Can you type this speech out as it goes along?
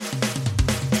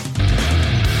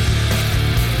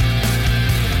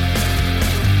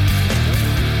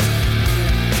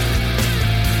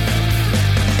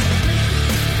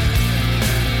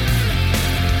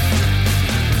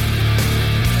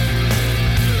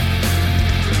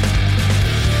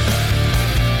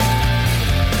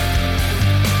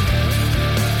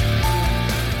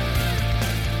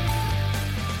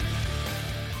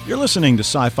listening to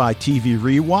Sci-Fi TV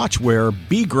Rewatch, where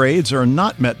B grades are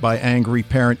not met by angry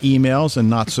parent emails and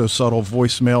not-so-subtle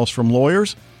voicemails from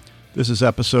lawyers. This is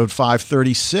episode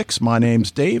 536. My name's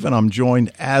Dave, and I'm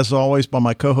joined, as always, by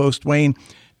my co-host Wayne,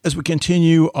 as we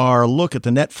continue our look at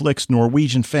the Netflix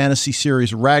Norwegian fantasy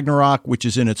series Ragnarok, which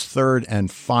is in its third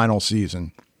and final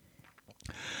season.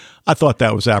 I thought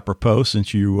that was apropos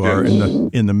since you are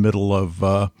in the middle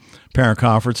of parent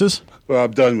conferences. Well,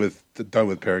 I'm done with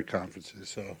parent conferences,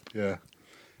 so yeah.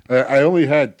 I only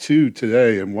had two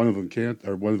today, and one of them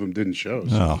didn't show.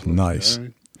 So, nice.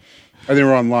 And they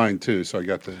were online too, so I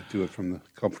got to do it from the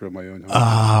comfort of my own home.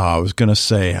 I was going to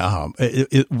say,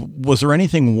 was there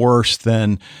anything worse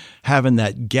than having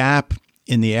that gap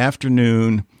in the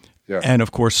afternoon? Yeah. And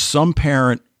of course, some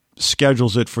parent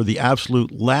schedules it for the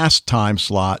absolute last time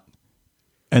slot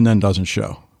and then doesn't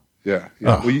show. Yeah.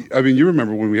 Oh. Well, you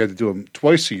remember when we had to do them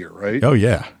twice a year, right? Oh,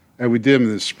 yeah. And we did them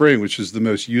in the spring, which is the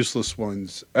most useless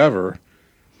ones ever.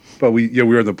 But we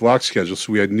were on the block schedule,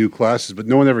 so we had new classes, but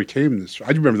no one ever came this. I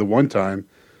remember the one time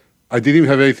I didn't even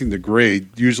have anything to grade.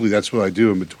 Usually that's what I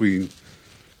do in between,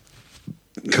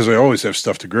 because I always have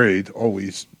stuff to grade,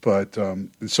 always. But and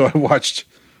so I watched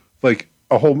I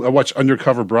watched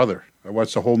Undercover Brother. I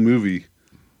watched the whole movie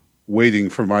waiting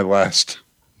for my last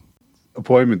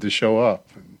appointment to show up.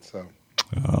 And so,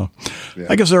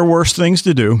 I guess there are worse things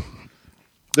to do.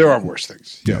 There are worse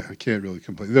things. Yeah. I can't really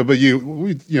complain. But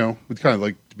we'd kind of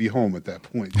like to be home at that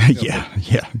point.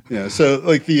 Yeah. So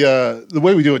the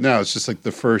way we do it now is just like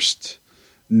the first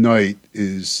night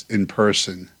is in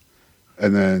person,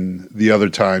 and then the other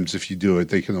times, if you do it,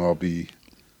 they can all be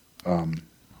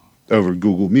over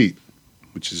Google Meet,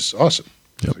 which is awesome.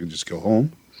 Yep. So I can just go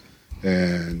home,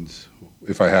 and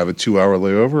if I have a 2-hour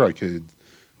layover, I could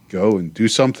go and do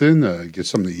something, get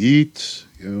something to eat,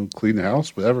 clean the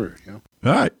house, whatever.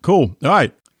 All right, cool. All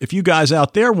right. If you guys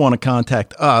out there want to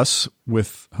contact us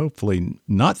with hopefully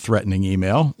not threatening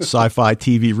email, sci-fi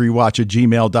TV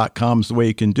rewatch@gmail.com is the way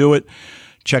you can do it.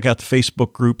 Check out the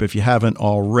Facebook group if you haven't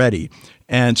already.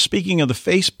 And speaking of the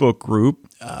Facebook group,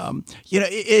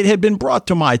 it had been brought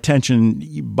to my attention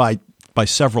by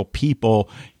several people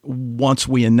once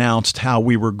we announced how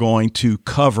we were going to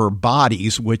cover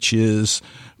Bodies, which is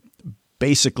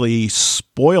basically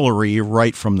spoilery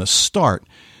right from the start.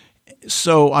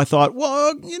 So I thought, well,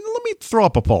 let me throw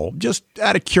up a poll just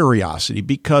out of curiosity,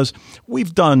 because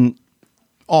we've done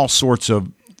all sorts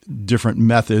of different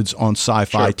methods on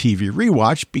Sci-Fi TV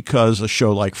Rewatch, because a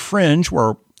show like Fringe,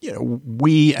 where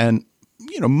we and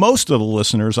most of the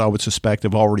listeners, I would suspect,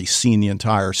 have already seen the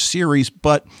entire series,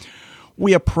 but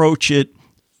we approach it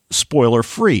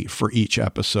spoiler-free for each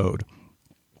episode.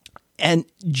 And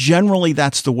generally,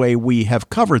 that's the way we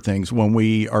have covered things when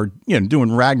we are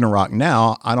doing Ragnarok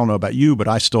now. I don't know about you, but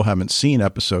I still haven't seen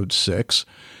episode 6.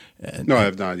 No, I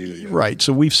have not either yet. Right.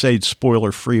 So we've stayed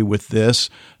spoiler-free with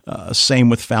this. Same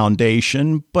with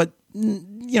Foundation. But,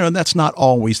 that's not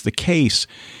always the case.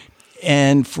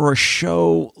 And for a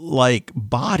show like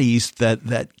Bodies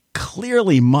that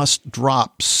clearly must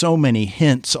drop so many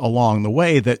hints along the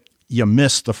way that you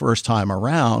missed the first time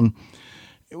around,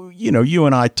 you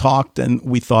and I talked and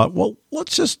we thought, well,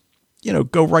 let's just,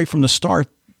 go right from the start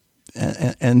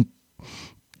and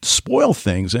spoil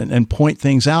things and point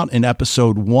things out in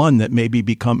episode 1 that maybe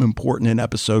become important in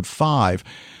episode 5.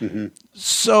 Mm-hmm.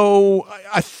 So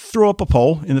I threw up a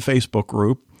poll in the Facebook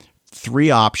group, 3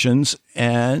 options,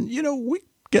 and, we're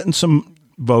getting some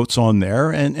votes on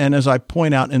there. And as I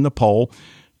point out in the poll,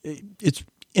 it's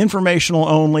informational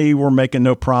only. We're making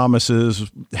no promises,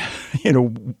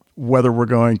 whether we're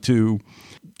going to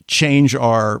change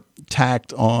our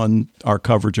tact on our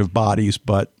coverage of Bodies,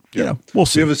 but we'll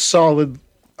see. We have a solid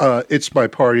it's my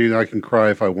party and I can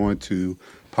cry if I want to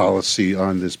policy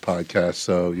on this podcast.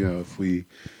 So, if we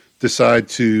decide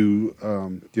to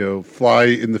fly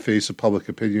in the face of public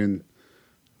opinion,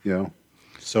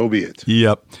 so be it.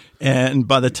 Yep. And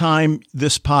by the time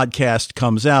this podcast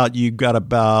comes out, you've got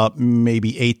about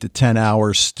maybe 8 to 10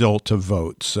 hours still to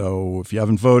vote. So if you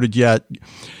haven't voted yet,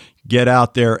 get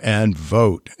out there and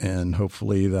vote. And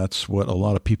hopefully that's what a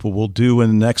lot of people will do in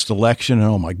the next election. And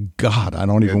oh my God, I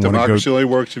don't even want to go. Democracy only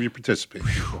works if you participate.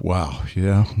 Wow.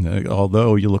 Yeah.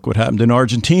 Although you look what happened in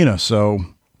Argentina. So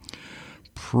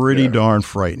pretty darn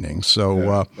frightening.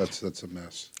 So that's a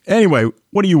mess. Anyway,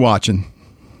 what are you watching?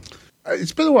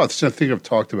 It's been a while since I think I've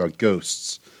talked about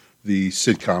Ghosts, the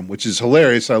sitcom, which is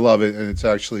hilarious. I love it. And it's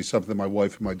actually something my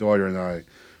wife and my daughter and I,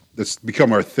 that's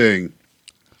become our thing.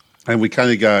 And we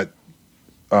kind of got,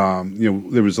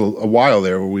 there was a while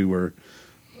there where we were,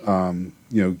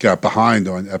 got behind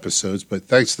on episodes. But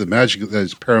thanks to the magic that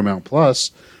is Paramount Plus,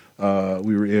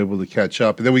 we were able to catch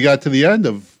up. And then we got to the end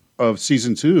of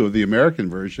season 2 of the American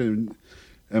version.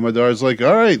 And my daughter's like,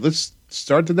 all right, let's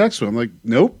start the next one. I'm like,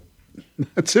 nope,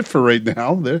 that's it for right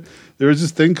now. There is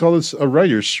this thing called a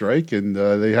writer's strike, and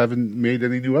they haven't made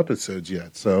any new episodes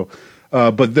yet. So,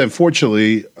 but then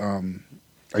fortunately,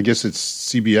 I guess it's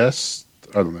CBS,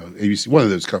 I don't know, ABC, one of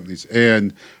those companies,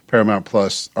 and Paramount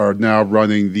Plus are now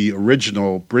running the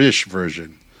original British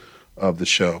version of the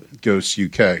show, Ghosts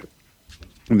UK.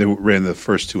 And they ran the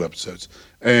first 2 episodes.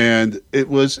 And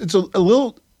it's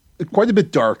quite a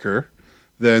bit darker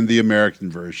than the American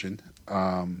version,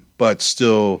 but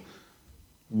still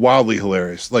wildly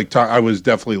hilarious. Like, I was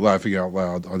definitely laughing out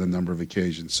loud on a number of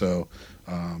occasions. So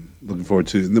looking forward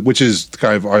to, which is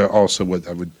kind of also what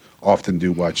I would often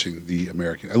do watching the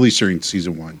American, at least during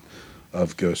season 1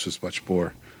 of Ghosts was much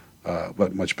more,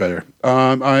 but much better.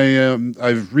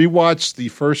 I've rewatched the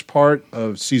first part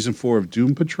of season 4 of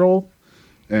Doom Patrol,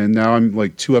 and now I'm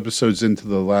like 2 episodes into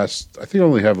the last. I think I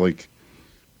only have like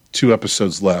 2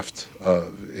 episodes left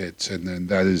of it, and then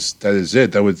that is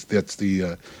it. That's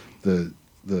the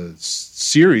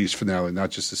series finale,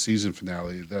 not just the season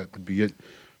finale. That would be it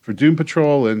for Doom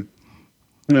Patrol, and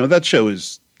that show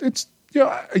it's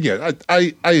again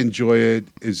I enjoy it.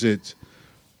 Is it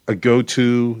a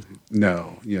go-to?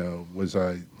 No. Was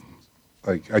I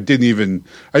like I didn't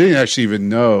actually even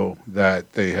know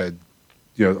that they had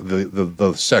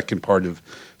the second part of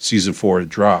season 4 had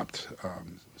dropped.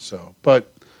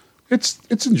 But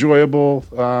it's enjoyable.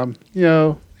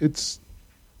 It's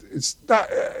not.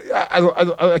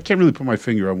 I can't really put my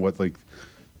finger on what like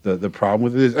the problem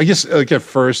with it is. I guess like at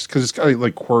first because it's kind of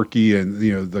like quirky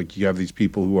and like you have these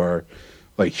people who are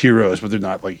like heroes, but they're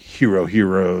not like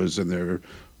heroes, and they're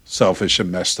selfish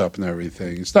and messed up and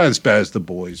everything. It's not as bad as The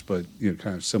Boys, but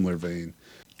kind of similar vein.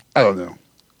 I don't know.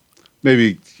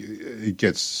 Maybe it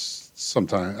gets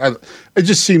sometime. It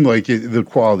just seemed like the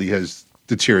quality has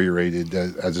deteriorated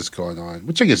as it's gone on,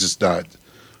 which I guess is not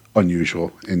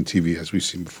unusual in TV as we've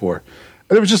seen before.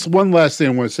 And there was just one last thing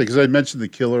I want to say because I mentioned The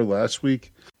Killer last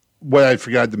week. What I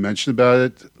forgot to mention about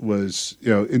it was,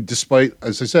 despite,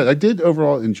 as I said, I did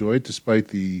overall enjoy it despite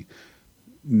the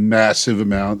massive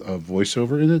amount of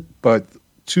voiceover in it. But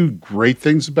 2 great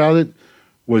things about it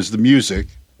was the music,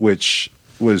 which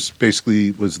was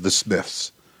the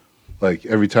Smiths. Like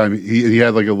every time he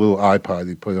had like a little iPod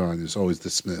he put on, there's always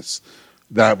the Smiths.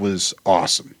 That was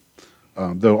awesome.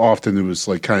 Though often it was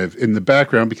like kind of in the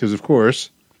background because of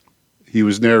course he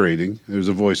was narrating. There was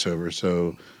a voiceover.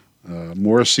 So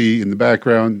Morrissey in the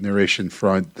background, narration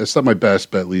front. That's not my best,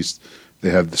 but at least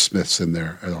they have the Smiths in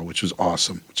there at all, which was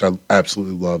awesome, which I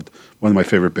absolutely loved. One of my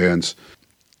favorite bands.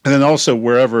 And then also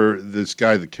wherever this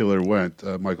guy, the killer, went,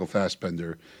 Michael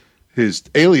Fassbender, his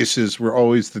aliases were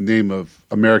always the name of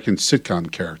American sitcom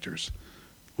characters,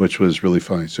 which was really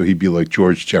funny. So he'd be like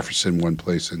George Jefferson one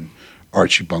place and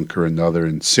Archie Bunker another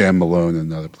and Sam Malone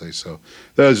another place. So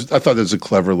I thought that was a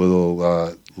clever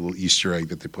little Easter egg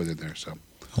that they put in there. So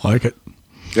I like it.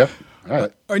 Yep. All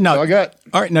right. Now, that's all I got.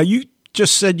 All right. Now you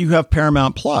just said you have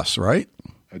Paramount Plus, right?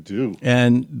 I do.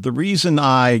 And the reason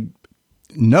I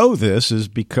know this is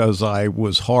because I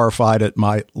was horrified at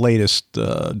my latest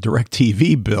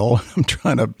DirecTV bill. I'm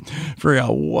trying to figure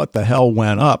out what the hell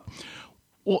went up.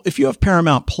 Well, if you have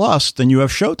Paramount Plus, then you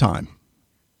have Showtime.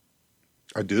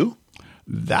 I do?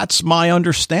 That's my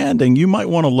understanding. You might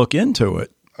want to look into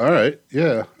it. All right.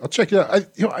 Yeah. I'll check it out.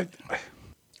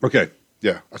 Okay.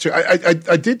 Yeah.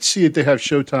 I did see it. They have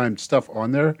Showtime stuff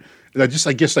on there. And I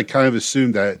guess I kind of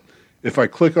assumed that if I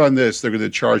click on this, they're going to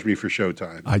charge me for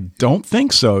Showtime. I don't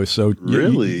think so. So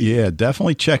really? Yeah,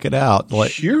 definitely check it out.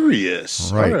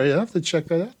 Curious. Right. All right. I'll have to check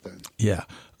that out then. Yeah.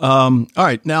 All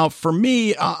right. Now, for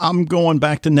me, I'm going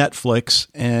back to Netflix,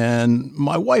 and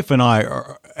my wife and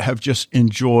I have just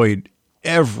enjoyed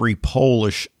every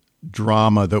Polish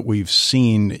drama that we've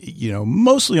seen,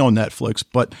 mostly on Netflix.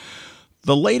 But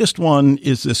the latest one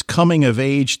is this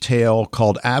coming-of-age tale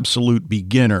called Absolute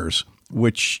Beginners,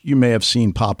 which you may have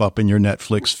seen pop up in your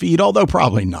Netflix feed, although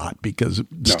probably not, because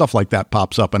stuff like that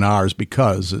pops up in ours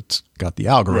because it's got the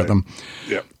algorithm.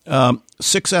 Right. Yeah.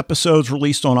 6 episodes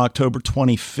released on October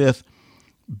 25th.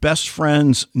 Best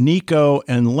friends Nico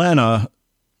and Lena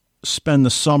spend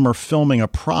the summer filming a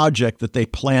project that they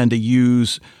plan to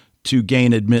use to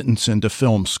gain admittance into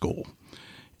film school.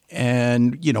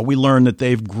 And, we learn that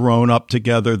they've grown up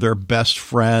together. They're best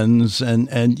friends.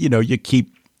 And you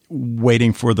keep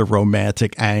waiting for the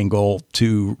romantic angle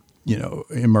to,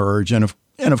 emerge. And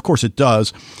of course it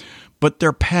does. But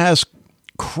their paths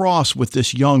cross with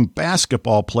this young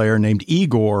basketball player named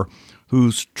Igor,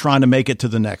 who's trying to make it to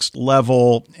the next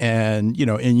level. And,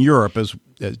 in Europe, as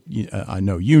I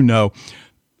know,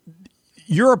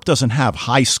 Europe doesn't have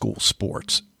high school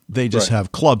sports. They just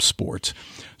have club sports.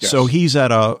 Yes. So he's at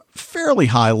a fairly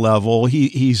high level.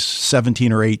 He's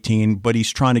 17 or 18, but he's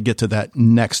trying to get to that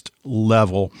next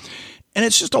level. And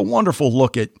it's just a wonderful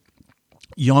look at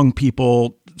young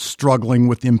people struggling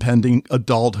with impending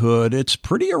adulthood. It's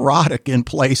pretty erotic in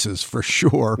places, for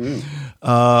sure.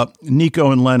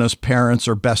 Nico and Lena's parents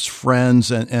are best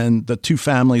friends, and the two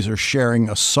families are sharing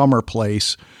a summer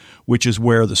place, which is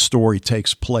where the story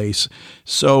takes place.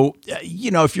 So,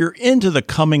 if you're into the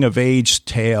coming of age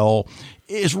tale,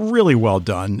 it's really well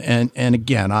done. And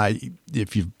again,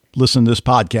 if you've listened to this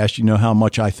podcast, you know how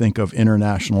much I think of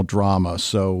international drama.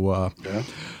 So,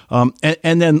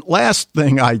 and then last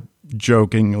thing, I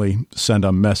jokingly send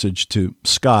a message to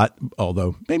Scott,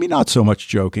 although maybe not so much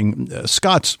joking.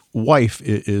 Scott's wife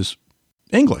is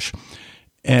English,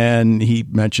 and he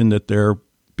mentioned that they're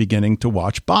beginning to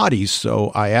watch Bodies.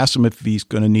 So I asked him if he's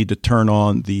going to need to turn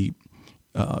on the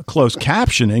closed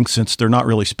captioning, since they're not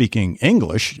really speaking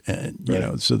English,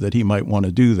 and so that he might want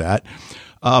to do that.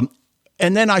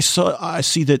 And then I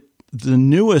see that the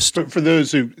newest, for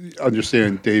those who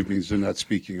understand, Dave means they're not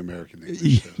speaking American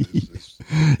English.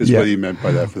 Is what he meant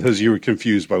by that. For those of you who were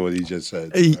confused by what he just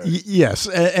said. Right? Yes,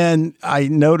 and I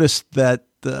noticed that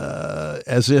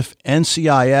as if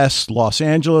NCIS Los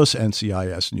Angeles,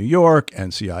 NCIS New York,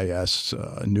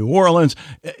 NCIS New Orleans,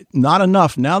 not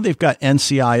enough. Now they've got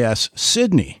NCIS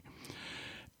Sydney.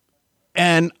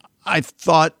 And I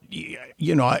thought,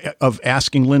 of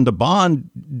asking Linda Bond,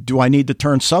 do I need to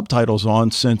turn subtitles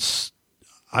on, since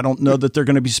I don't know that they're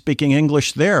going to be speaking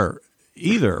English there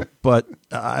either. But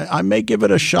I may give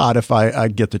it a shot if I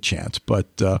get the chance.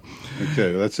 But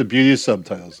okay, that's the beauty of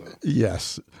subtitles, though.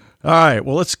 Yes. All right.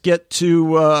 Well, let's get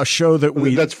to a show that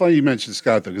That's funny you mentioned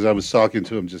Scott, though, because I was talking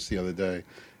to him just the other day.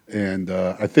 And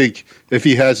I think if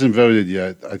he hasn't voted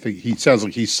yet, I think he sounds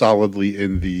like he's solidly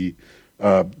in the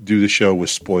do the show with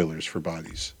spoilers for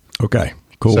Bodies. Okay,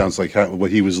 cool. Sounds like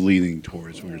what he was leaning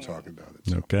towards when we were talking about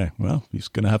it. So. Okay, well, he's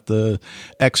going to have to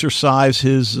exercise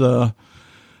his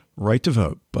right to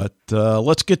vote. But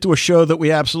let's get to a show that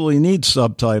we absolutely need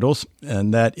subtitles,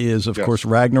 and that is, of course,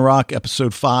 Ragnarok,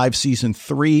 Episode 5, Season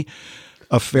 3,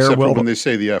 A Farewell. Except for when they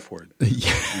say the F word. You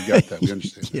got that. We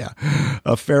understand. Yeah.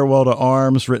 A Farewell to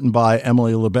Arms, written by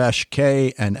Emily Lebesh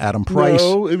Kay and Adam Price.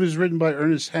 No, it was written by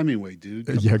Ernest Hemingway, dude.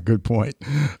 Yeah, good point.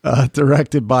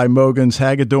 Directed by Mogens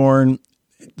Hagedorn.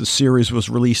 The series was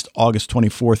released August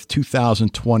 24th,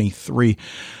 2023.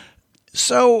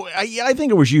 So I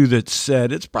think it was you that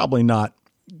said it's probably not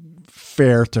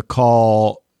fair to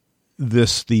call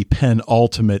this the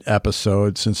penultimate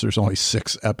episode, since there's only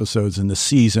 6 episodes in the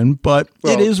season, but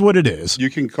it is what it is.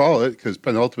 You can call it, because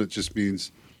penultimate just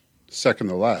means second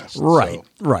to last. Right,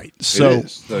 so right. So it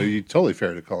is. So you're totally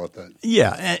fair to call it that.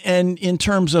 Yeah, and in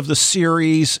terms of the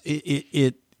series,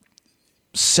 it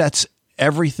sets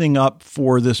everything up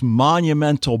for this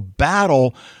monumental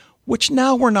battle, which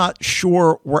now we're not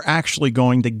sure we're actually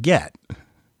going to get.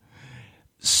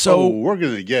 So we're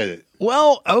going to get it.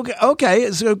 Well, okay.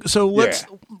 So let's.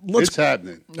 It's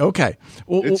happening. Okay.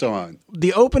 Well, it's on.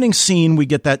 The opening scene, we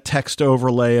get that text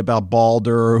overlay about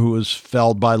Baldur, who was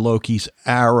felled by Loki's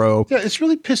arrow. Yeah, it's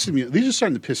really pissing me. These are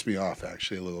starting to piss me off,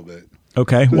 actually, a little bit.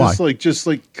 Okay, why? It's just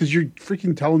because you're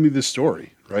freaking telling me this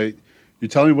story, right? You're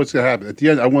telling me what's going to happen. At the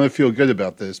end, I want to feel good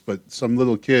about this, but some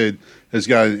little kid has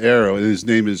got an arrow, and his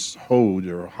name is Hod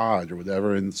or Hod or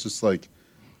whatever, and it's just like,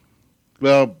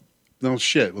 well, no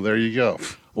shit. Well, there you go.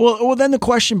 Well, then the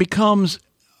question becomes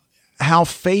how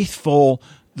faithful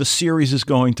the series is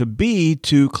going to be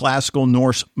to classical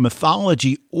Norse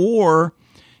mythology, or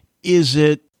is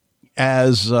it,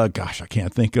 as, I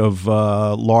can't think of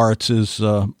Lauritz's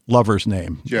lover's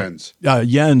name. Jens.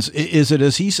 Jens. Is it,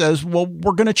 as he says, well,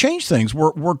 we're going to change things.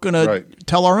 We're going to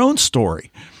tell our own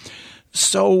story.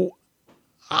 So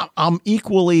I'm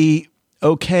equally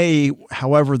okay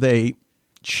however they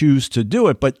choose to do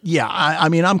it. But yeah, I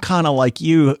mean, I'm kind of like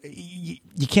you.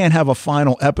 You can't have a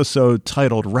final episode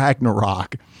titled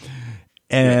Ragnarok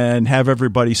and have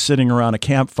everybody sitting around a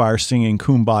campfire singing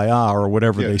Kumbaya or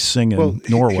whatever they sing in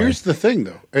Norway. Here's the thing,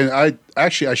 though. And I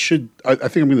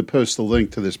think I'm going to post the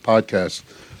link to this podcast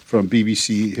from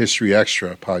BBC History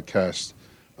Extra podcast.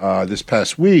 This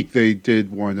past week, they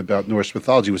did one about Norse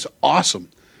mythology. It was awesome.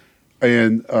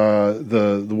 And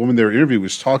the woman they were interviewing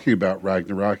was talking about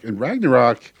Ragnarok. And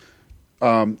Ragnarok,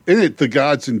 in it, the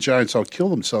gods and giants all kill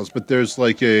themselves, but there's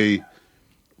like a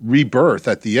rebirth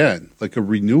at the end, like a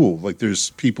renewal. Like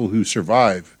there's people who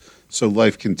survive, so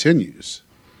life continues,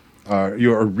 or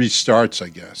restarts, I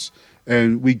guess.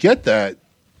 And we get a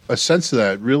sense of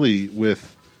that really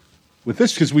with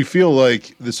this, because we feel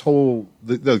like this whole,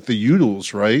 the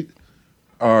Udals, right,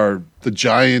 are the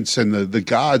giants and the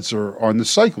gods are on the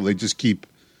cycle. They just keep,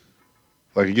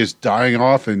 like, I guess, dying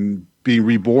off and being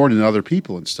reborn in other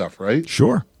people and stuff, right?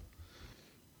 Sure.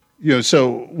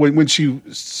 So when she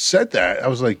said that, I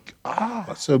was like,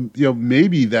 so,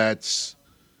 maybe that's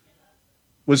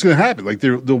what's going to happen. Like,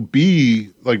 there'll be,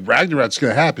 like, Ragnarok's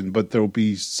going to happen, but there'll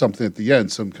be something at the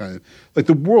end, some kind of, like,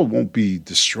 the world won't be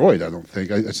destroyed, I don't think.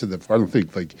 I said that, I don't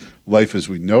think, like, life as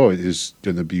we know it is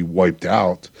going to be wiped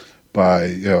out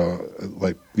by,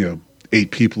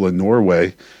 8 people in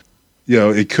Norway.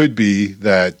 It could be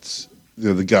that,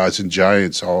 the gods and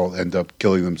giants all end up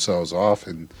killing themselves off,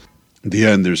 and in the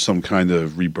end, there's some kind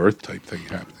of rebirth type thing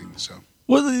happening. So,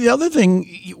 well, the other thing,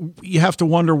 you have to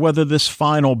wonder whether this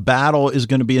final battle is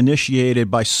going to be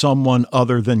initiated by someone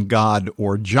other than God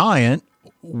or giant,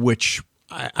 which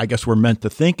I guess we're meant to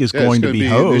think is going to be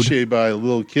Hode. Initiated by a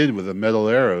little kid with a metal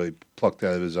arrow he plucked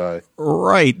out of his eye.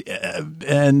 Right.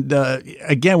 And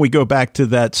again, we go back to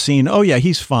that scene. Oh, yeah,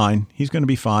 he's fine. He's going to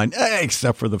be fine,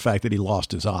 except for the fact that he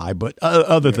lost his eye. But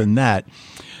other than that,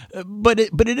 but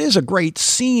it is a great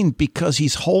scene because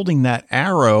he's holding that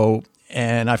arrow,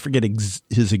 and I forget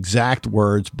his exact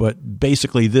words, but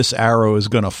basically this arrow is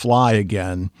going to fly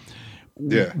again,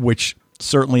 which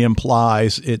certainly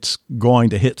implies it's going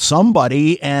to hit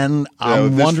somebody. And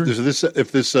I'm wondering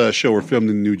if this show were filmed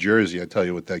in New Jersey, I tell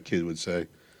you what that kid would say.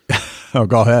 Oh,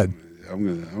 go ahead.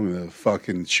 I'm gonna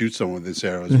fucking shoot someone with this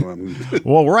arrow.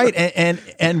 Well, right,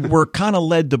 and we're kind of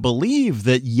led to believe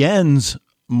that Jens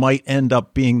might end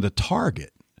up being the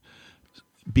target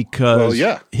because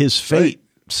his fate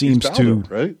seems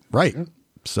to right. Yeah.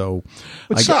 So,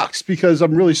 it sucks because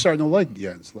I'm really starting to like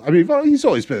Jens. I mean, he's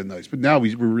always been nice, but now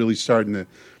we're really starting to.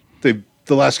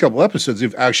 The last couple episodes,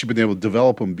 they've actually been able to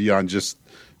develop him beyond just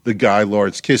the guy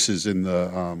Lawrence kisses in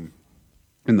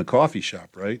the coffee shop,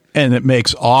 right? And it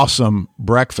makes awesome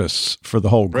breakfasts for the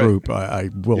whole group. Right. I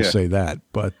will say that,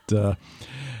 but.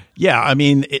 Yeah, I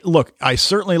mean, look, I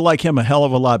certainly like him a hell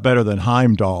of a lot better than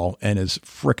Heimdall and his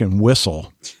frickin'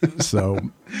 whistle. So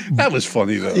that was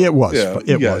funny, though. It was. Yeah,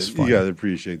 it was funny. You got to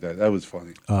appreciate that. That was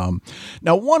funny.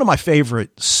 Now, one of my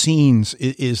favorite scenes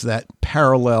is that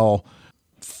parallel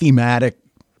thematic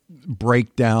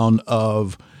breakdown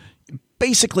of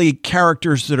basically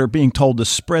characters that are being told to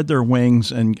spread their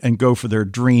wings and go for their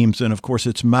dreams. And of course,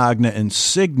 it's Magna and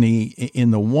Signy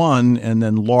in the one, and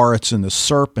then Lauritz and the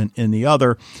Serpent in the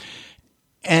other.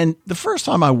 And the first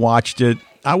time I watched it,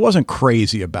 I wasn't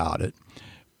crazy about it.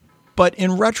 But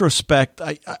in retrospect,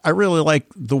 I really like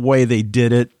the way they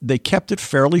did it. They kept it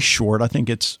fairly short. I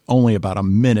think it's only about a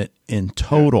minute in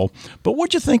total. Yeah. But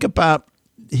what'd you think about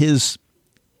his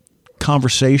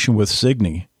conversation with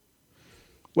Signy?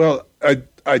 Well, I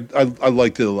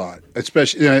liked it a lot,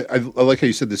 especially. I like how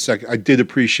you said the second. I did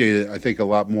appreciate it. I think a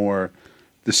lot more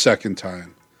the second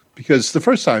time, because the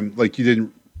first time, like, you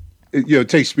didn't. It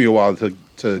takes me a while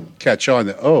to catch on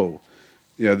that. Oh,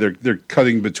 they're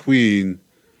cutting between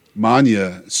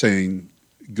Manya saying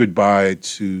goodbye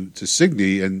to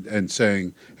Signy and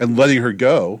saying and letting her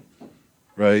go,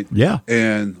 right? Yeah,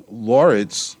 and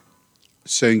Lauritz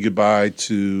saying goodbye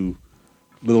to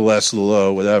little S, little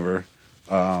O, whatever.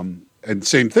 And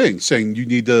same thing, saying you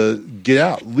need to get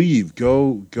out, leave,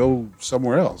 go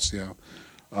somewhere else.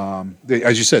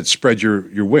 As you said, spread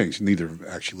your wings. Neither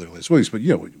actually literally has wings, but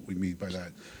what we mean by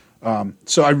that.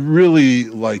 So I really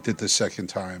liked it the second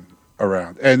time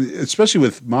around, and especially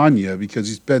with Manya, because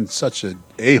he's been such an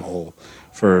a-hole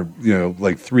for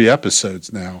like 3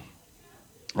 episodes now.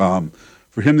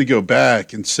 For him to go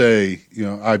back and say,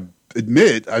 I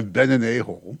admit I've been an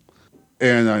a-hole.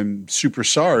 And I'm super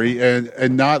sorry,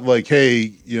 and not like,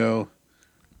 hey,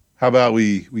 how about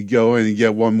we go in and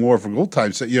get one more for gold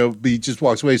time? So, but he just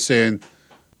walks away saying,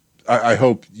 I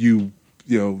hope you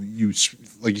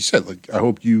like you said, like, I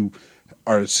hope you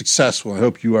are successful. I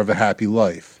hope you have a happy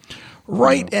life.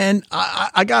 Right, and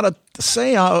I gotta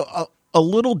say, a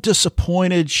little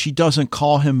disappointed she doesn't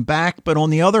call him back, but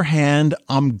on the other hand,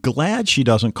 I'm glad she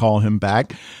doesn't call him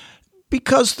back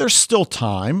because there's still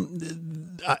time.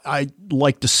 I'd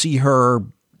like to see her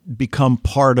become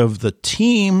part of the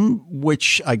team,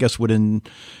 which I guess would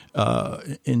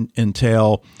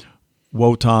entail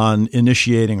Wotan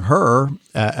initiating her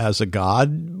as a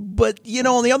god. But,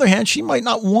 on the other hand, she might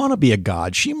not want to be a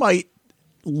god. She might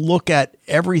look at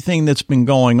everything that's been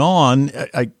going on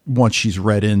once she's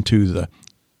read into the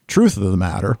truth of the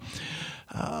matter.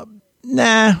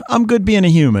 Nah, I'm good being a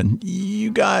human.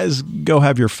 You guys go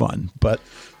have your fun. But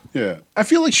Yeah, I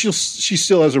feel like she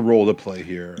still has a role to play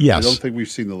here. Yes. I don't think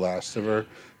we've seen the last of her,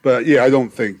 but yeah, I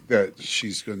don't think that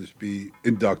she's going to be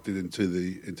inducted into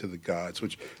the gods,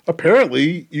 which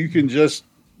apparently you can just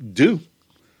do.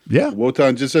 Yeah,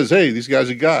 Wotan just says, "Hey, these guys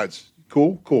are gods.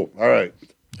 Cool, all right."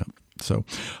 So,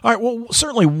 all right. Well,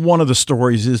 certainly one of the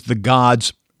stories is the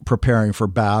gods preparing for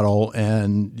battle,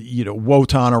 and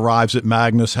Wotan arrives at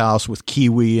Magnus' house with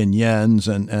Kiwi and Jens,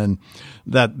 and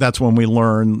that's when we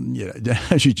learn,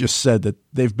 as you just said, that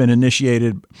they've been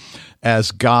initiated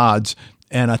as gods.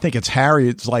 And I think it's Harry.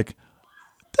 It's like,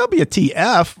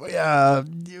 WTF?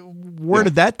 Where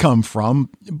did that come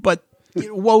from? But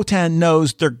Wotan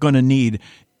knows they're going to need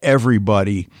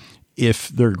everybody if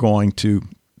they're going to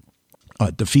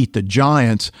defeat the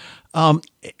giants. And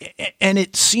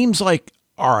it seems like,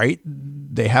 all right,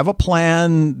 they have a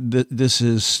plan. This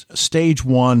is stage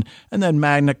one. And then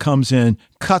Magna comes in,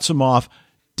 cuts him off.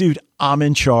 Dude, I'm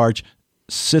in charge.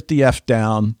 Sit the F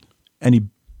down. And he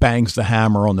bangs the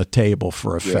hammer on the table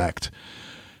for effect. Yeah.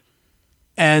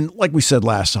 And like we said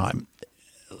last time,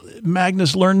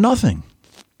 Magnus learned nothing.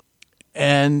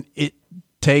 And it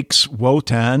takes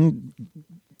Wotan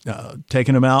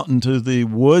taking him out into the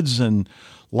woods and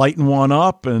lighting one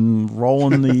up and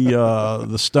rolling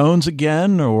the stones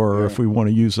again, or if we want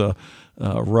to use a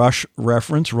Rush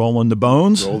reference, rolling the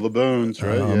bones. Roll the bones,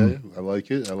 right? Yeah, I like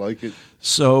it.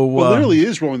 So, well, it literally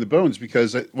is rolling the bones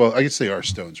because, I guess they are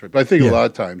stones, right? But I think a lot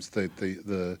of times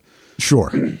the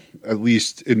sure, at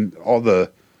least in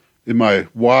my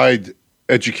wide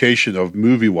education of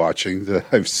movie watching that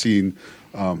I've seen,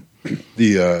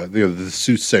 the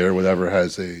soothsayer or whatever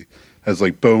has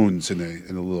like bones in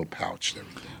a little pouch and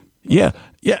everything. Yeah.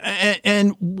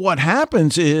 And what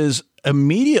happens is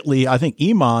immediately, I think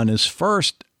Iman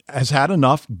has had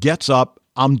enough, gets up,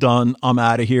 I'm done, I'm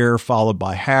out of here, followed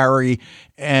by Harry,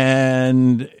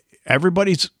 and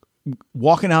everybody's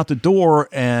walking out the door,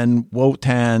 and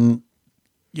Wotan,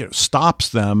 stops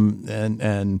them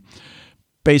and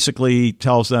basically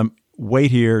tells them,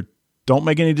 wait here, don't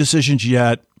make any decisions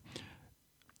yet.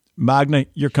 Magna,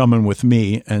 you're coming with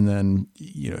me. And then,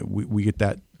 we get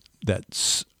that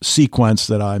sequence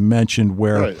that I mentioned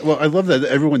where. Right. Well, I love that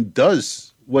everyone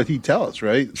does what he tells,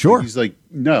 right? Sure. He's like,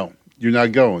 no, you're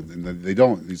not going. And then they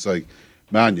don't. He's like,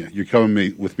 Magna, you're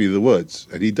coming with me to the woods.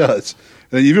 And he does.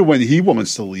 And then even when he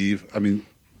wants to leave, I mean,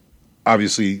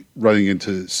 obviously running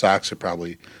into Saxa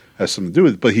probably has something to do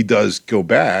with it, but he does go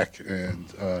back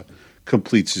and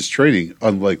completes his training,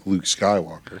 unlike Luke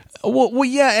Skywalker. Well,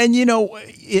 yeah, and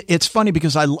it's funny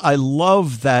because I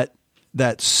love that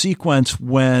sequence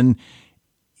when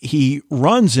he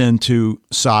runs into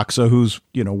Saxa, who's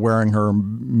wearing her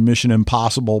Mission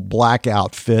Impossible black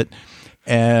outfit,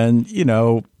 and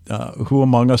who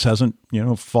among us hasn't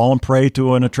fallen prey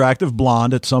to an attractive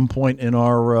blonde at some point in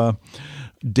our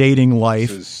dating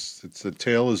life? It's a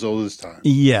tale as old as time.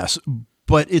 Yes,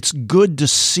 but it's good to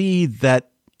see that.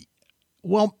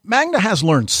 Well, Magna has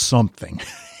learned something.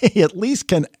 He at least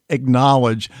can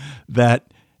acknowledge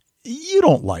that you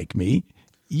don't like me.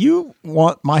 You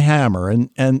want my hammer,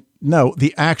 and no,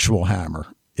 the actual hammer.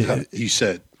 He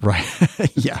said. Right.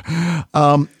 Yeah.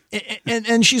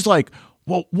 And she's like,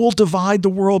 well, we'll divide the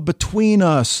world between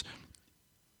us.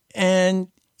 And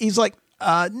he's like,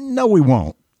 no, we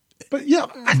won't. But yeah,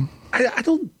 I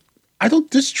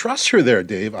don't distrust her there,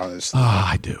 Dave, honestly.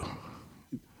 I do.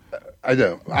 I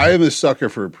know. I am a sucker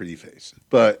for a pretty face,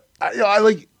 but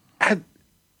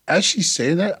as she's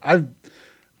saying that,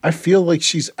 I feel like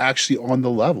she's actually on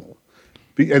the level.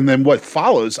 And then what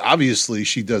follows? Obviously,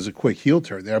 she does a quick heel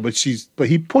turn there, but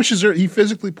he pushes her. He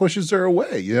physically pushes her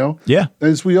away. Yeah.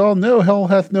 As we all know, hell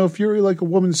hath no fury like a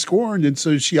woman scorned, and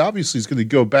so she obviously is going to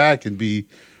go back and be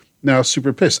now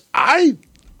super pissed. I'm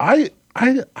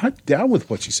down with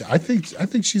what she said. I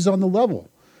think she's on the level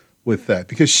with that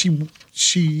because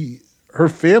her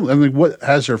family. I mean, what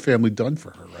has her family done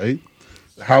for her? Right?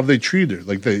 How have they treated her?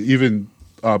 Like even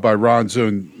by Ron's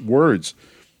own words,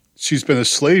 she's been a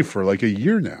slave for like a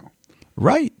year now.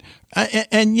 Right.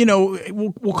 And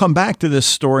we'll come back to this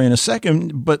story in a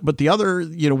second, but the other,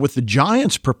 with the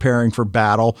giants preparing for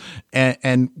battle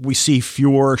and we see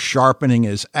Fjord sharpening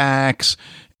his axe,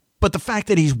 but the fact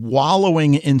that he's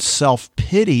wallowing in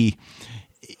self-pity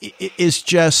is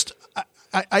just,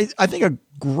 I think, a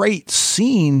great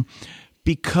scene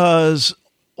because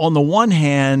on the one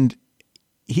hand,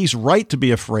 he's right to be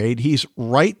afraid. He's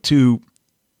right to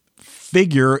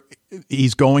figure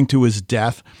he's going to his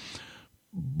death,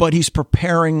 but he's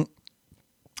preparing,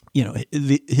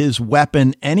 his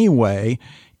weapon anyway.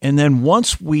 And then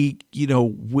once we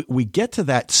get to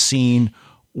that scene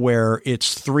where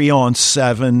it's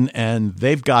 3-on-7 and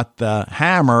they've got the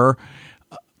hammer,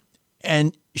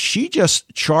 and she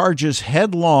just charges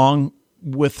headlong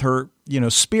with her,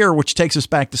 spear, which takes us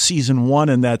back to season 1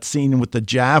 and that scene with the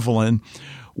javelin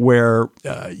where,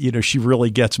 she really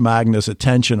gets Magna's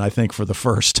attention, I think, for the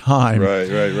first time. Right.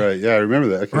 Yeah, I remember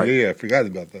that. Okay, right. Yeah, I forgot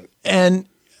about that. And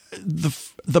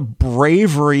the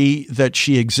bravery that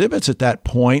she exhibits at that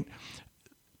point,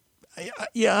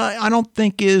 I don't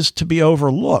think is to be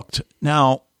overlooked.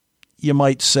 Now, you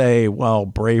might say, well,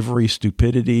 bravery,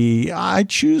 stupidity. I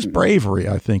choose bravery,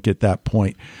 I think, at that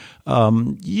point. We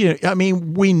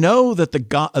know that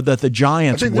the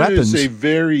giants' weapons. There is a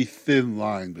very thin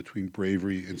line between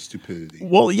bravery and stupidity.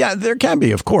 Well, yeah, there can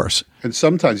be, of course. And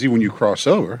sometimes, even when you cross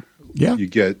over, you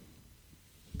get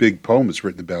big poems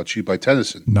written about you by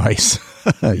Tennyson. Nice,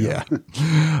 yeah.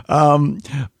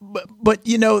 But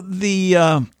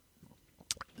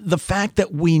the fact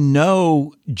that we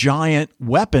know giant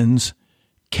weapons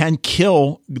can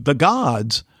kill the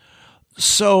gods,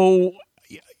 so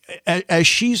as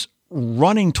she's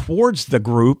running towards the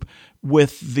group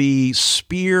with the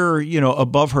spear,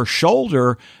 above her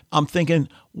shoulder, I'm thinking,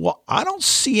 well, I don't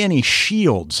see any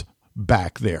shields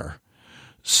back there.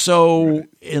 So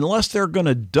unless they're going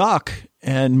to duck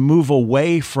and move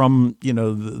away from,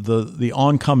 the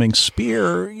oncoming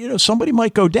spear, somebody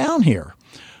might go down here.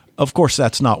 Of course,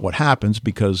 that's not what happens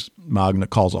because Magna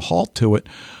calls a halt to it.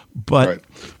 But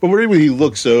when he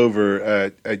looks over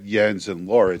at Jens and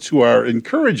Lawrence, who are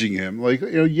encouraging him, like,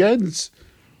 Jens,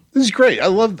 this is great. I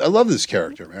love this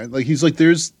character, man. Like, he's like,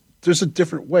 there's a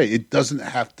different way. It doesn't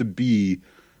have to be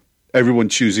everyone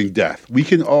choosing death. We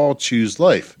can all choose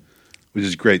life, which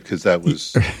is great because that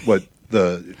was what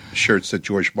the shirts that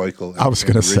George Michael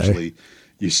originally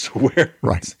used to wear.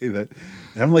 Right. Say that.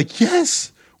 And I'm like,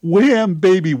 yes, wham,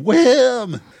 baby,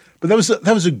 wham. But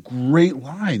that was a great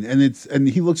line, and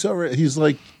he looks over. He's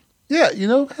like, "Yeah,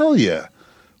 hell yeah.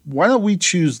 Why don't we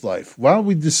choose life? Why don't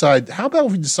we decide? How about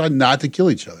if we decide not to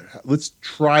kill each other? Let's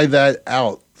try that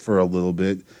out for a little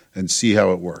bit and see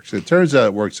how it works." It turns out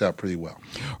it works out pretty well.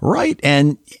 Right,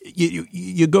 and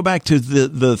you go back to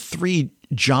the three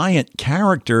giant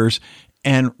characters.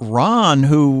 And Ron,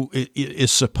 who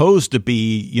is supposed to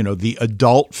be, the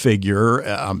adult figure,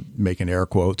 I'm making air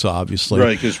quotes, obviously.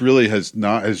 Right, because really has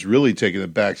really taken a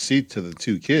back seat to the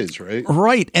two kids, right?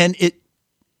 Right, and it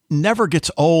never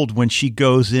gets old when she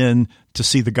goes in to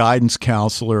see the guidance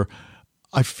counselor.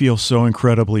 I feel so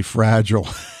incredibly fragile.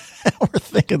 We're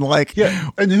thinking like...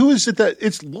 Yeah, and who is it that...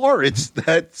 It's Lawrence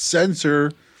that sends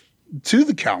her to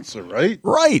the counselor, right?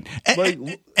 Right.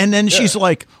 And then she's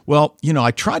like, well,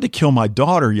 I tried to kill my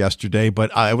daughter yesterday,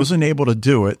 but I wasn't able to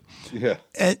do it. Yeah.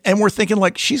 And we're thinking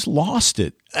like, she's lost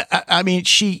it. I mean,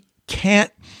 she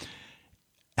can't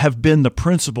have been the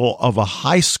principal of a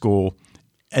high school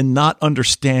and not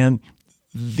understand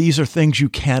these are things you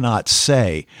cannot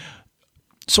say.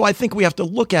 So I think we have to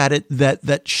look at it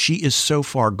that she is so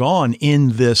far gone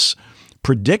in this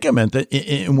predicament that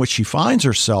in which she finds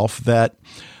herself that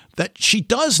she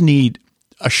does need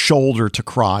a shoulder to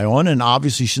cry on. And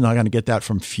obviously she's not going to get that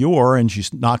from Fjord, and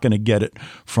she's not going to get it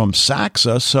from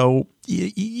Saxa. So,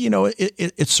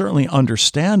 it's certainly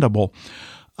understandable.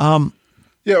 Yeah.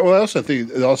 Well, I also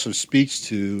think it also speaks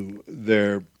to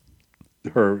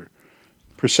her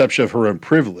perception of her own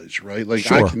privilege, right? Like,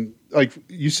 sure. Like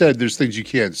you said, there's things you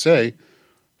can't say.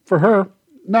 For her,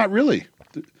 not really.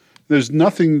 There's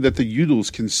nothing that the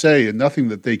Udals can say and nothing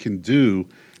that they can do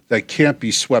that can't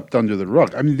be swept under the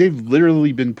rug. I mean, they've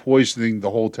literally been poisoning the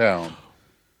whole town,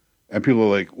 and people are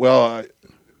like, "Well,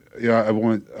 I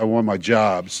want my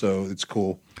job, so it's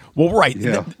cool." Well, right,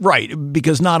 right,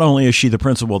 because not only is she the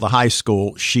principal of the high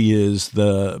school, she is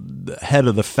the head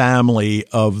of the family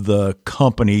of the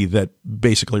company that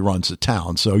basically runs the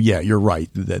town. So, yeah, you're right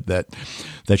that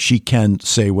she can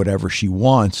say whatever she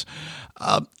wants.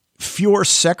 Fjord's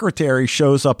secretary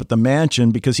shows up at the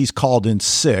mansion because he's called in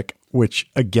sick, which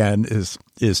again is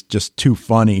just too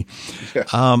funny.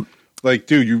 Yeah. Like,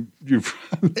 dude, you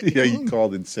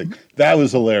called in sick. That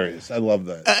was hilarious. I love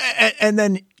that. And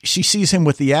then she sees him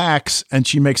with the axe, and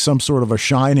she makes some sort of a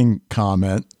Shining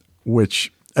comment,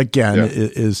 which again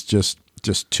is just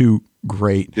too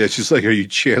great. Yeah, she's like, "Are you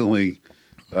channeling,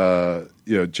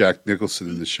 Jack Nicholson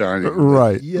in The Shining?"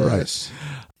 Right. Like, yes.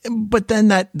 Right. But then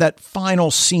that final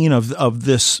scene of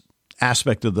this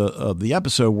aspect of the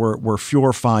episode where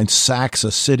Fjord finds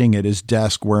Saxa sitting at his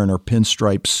desk wearing her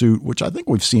pinstripe suit, which I think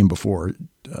we've seen before,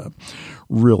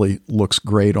 really looks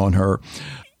great on her.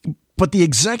 But the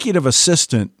executive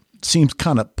assistant seems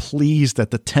kind of pleased at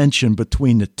the tension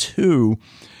between the two.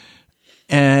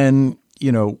 And,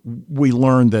 we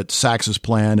learned that Sax's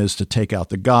plan is to take out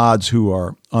the gods who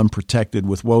are unprotected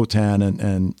with Wotan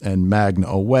and Magna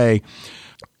away.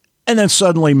 And then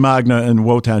suddenly Magna and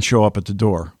Wotan show up at the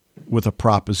door with a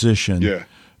proposition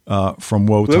from Wotan.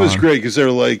 Well, that was great because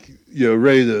they're like,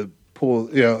 ready to pull,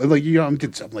 I'm like,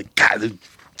 God, the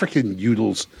freaking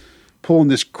Udals pulling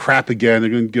this crap again. They're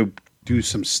going to go do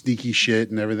some sneaky shit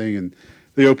and everything. And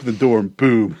they open the door and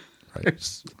boom. Right.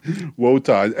 There's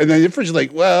Wotan. And then at first you're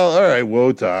like, well, all right,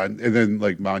 Wotan. And then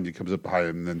like Manya comes up behind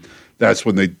him. And then that's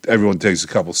when everyone takes a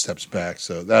couple steps back.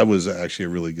 So that was actually a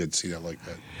really good scene. I like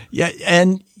that. Yeah.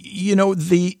 And,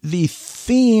 the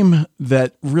theme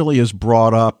that really is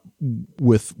brought up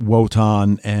with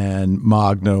Wotan and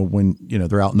Magna when,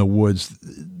 they're out in the woods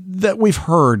that we've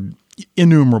heard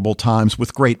innumerable times,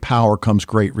 with great power comes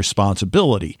great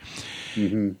responsibility.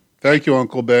 Mm-hmm. Thank you,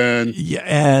 Uncle Ben. Yeah,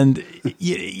 and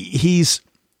he's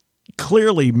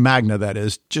clearly, Magna, that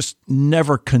is, just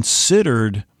never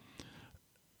considered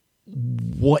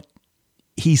what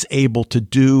he's able to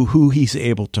do, who he's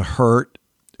able to hurt,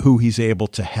 who he's able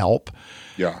to help.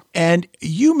 Yeah. And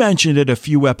you mentioned it a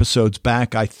few episodes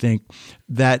back, I think,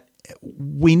 that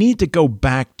we need to go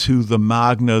back to the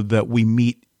Magna that we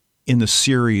meet in the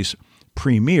series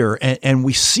premiere, and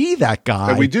we see that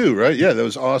guy. And we do, right? Yeah, that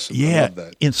was awesome. Yeah, I love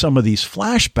that. In some of these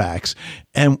flashbacks,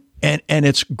 and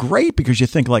it's great because you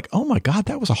think like, oh my God,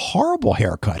 that was a horrible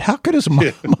haircut. How could his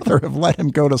mother have let him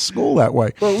go to school that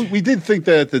way? Well, we did think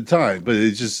that at the time, but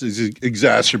it's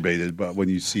exacerbated. But when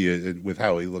you see it with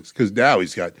how he looks, because now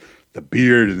he's got the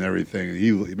beard and everything, and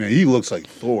he looks like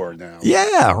Thor now.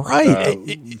 Yeah,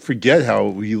 right. Forget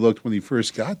how he looked when he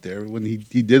first got there. When he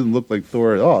didn't look like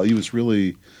Thor at all. He was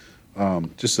really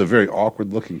just a very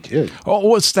awkward looking kid.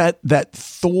 Oh, it's that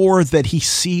Thor that he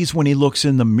sees when he looks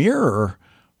in the mirror.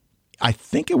 I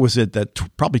think it was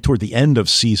probably toward the end of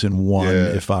season 1,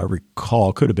 if I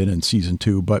recall. Could have been in season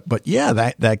 2, but yeah,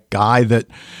 that guy that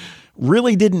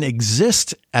really didn't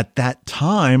exist at that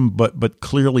time, but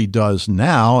clearly does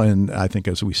now. And I think,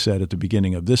 as we said at the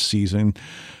beginning of this season,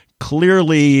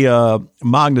 clearly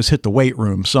Magnus hit the weight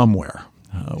room somewhere.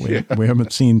 We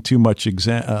haven't seen too much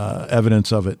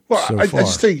evidence of it so far. I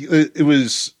just think it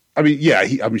was. I mean, yeah,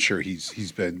 I'm sure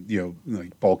he's been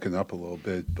like bulking up a little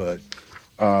bit, but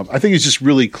I think he's just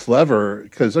really clever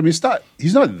because he's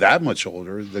not that much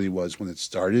older than he was when it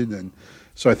started, and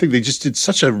so I think they just did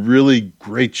such a really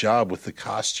great job with the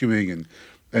costuming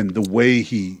and the way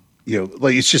he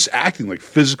like it's just acting, like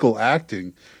physical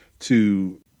acting,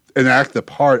 to enact the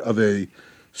part of a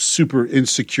super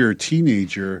insecure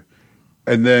teenager.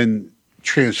 And then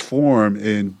transform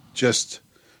in just,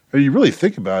 you really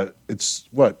think about it, it's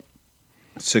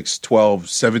 6, 12,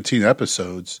 17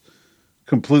 episodes,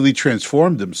 completely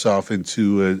transformed himself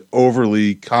into an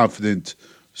overly confident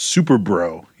super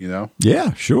bro,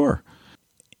 Yeah, sure.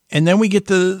 And then we get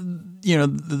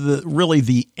the really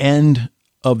the end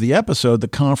of the episode, the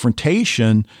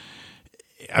confrontation.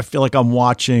 I feel like I'm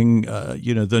watching,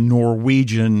 the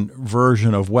Norwegian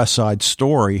version of West Side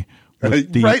Story.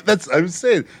 Right, I was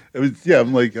saying.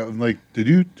 I'm like,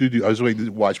 do. I was waiting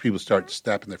to watch people start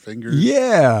snapping their fingers.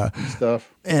 Yeah, and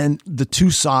stuff. And the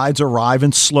two sides arrive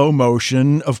in slow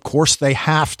motion. Of course, they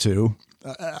have to.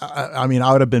 I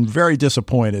would have been very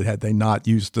disappointed had they not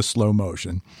used the slow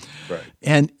motion. Right.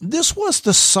 And this was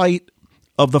the site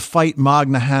of the fight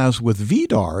Magna has with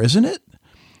Vidar, isn't it?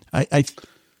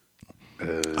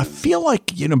 I feel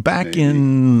like, back maybe.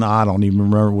 In, I don't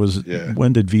even remember,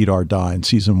 when did Vidar die? In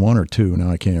season 1 or 2? Now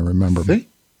I can't remember. End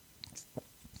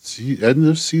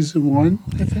of season 1,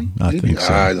 I think? I think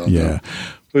so. I don't know.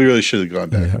 We really should have gone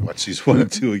back and watched season 1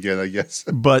 and 2 again, I guess.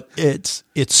 But it's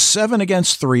 7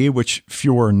 against 3, which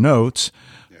Fjord notes.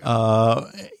 Yeah.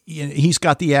 He's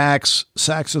got the axe,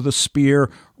 Sax with the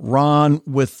spear, Ron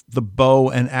with the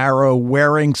bow and arrow,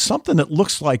 wearing something that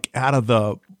looks like out of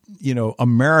the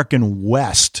American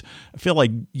West. I feel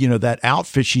like, that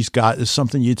outfit she's got is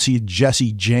something you'd see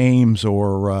Jesse James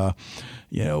or,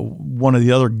 one of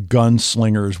the other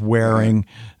gunslingers wearing.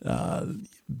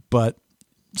 But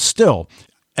still,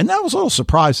 and I was a little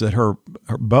surprised that her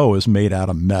bow is made out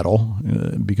of metal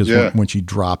because when she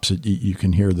drops it, you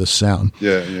can hear the sound.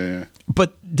 Yeah.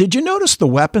 But did you notice the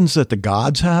weapons that the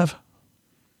gods have?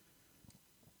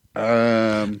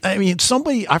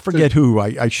 Somebody, I forget who,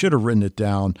 I should have written it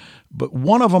down, but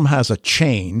one of them has a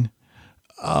chain.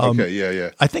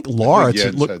 Yeah. I think Lawrence,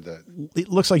 it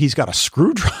looks like he's got a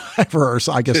screwdriver, or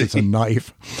so I guess it's a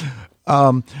knife.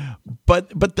 But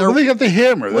they got the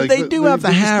hammer. Well, they do have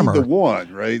the hammer. The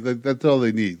one, right? That's all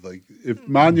they need. Like if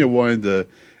Manya wanted to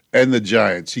end the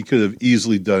Giants, he could have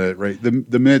easily done it, right?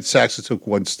 The minute Saxa took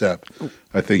one step,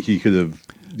 I think he could have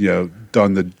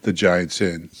done the Giants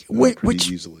in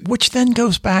pretty easily. Which then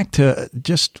goes back to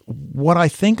just what I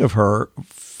think of her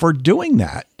for doing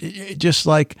that. Just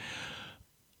like,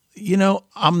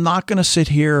 I'm not going to sit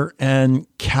here and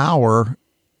cower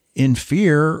in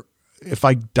fear. If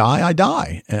I die, I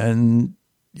die. And,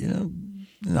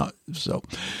 no. So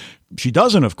she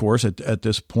doesn't, of course, at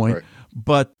this point. Right.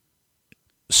 But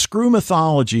screw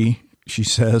mythology, she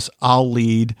says, I'll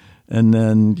lead. And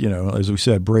then, as we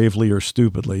said, bravely or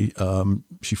stupidly,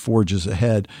 she forges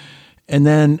ahead. And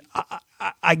then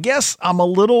I guess I'm a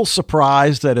little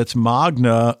surprised that it's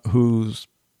Magna who's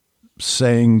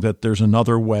saying that there's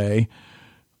another way.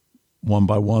 One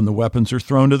by one, the weapons are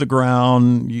thrown to the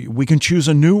ground. We can choose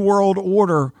a new world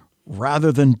order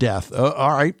rather than death.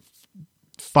 All right,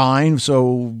 fine.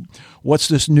 So what's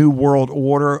this new world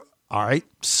order? All right,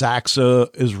 Saxa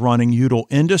is running Udall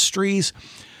Industries.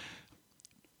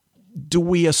 Do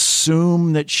we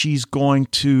assume that she's going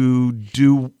to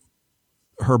do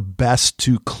her best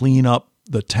to clean up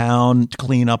the town,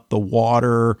 clean up the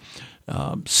water,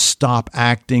 stop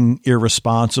acting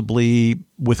irresponsibly?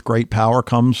 With great power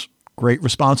comes great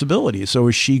responsibility. So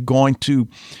is she going to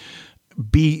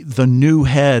be the new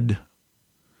head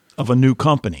of a new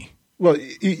company? Well,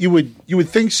 you would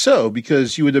think so,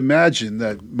 because you would imagine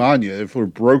that Manya, if we're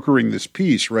brokering this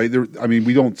peace, right?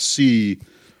 We don't see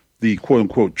the quote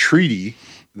unquote treaty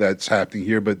that's happening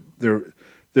here, but there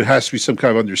has to be some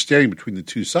kind of understanding between the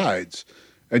two sides.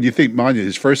 And you think Manya,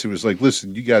 his first thing was like,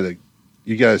 listen, you gotta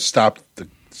stop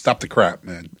the crap,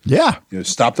 man. Yeah.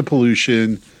 Stop the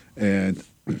pollution and,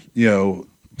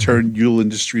 turn Udall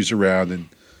Industries around and,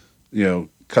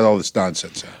 cut all this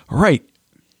nonsense out. Right.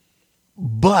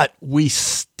 But we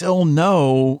still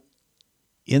know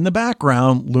in the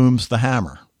background looms the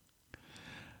hammer.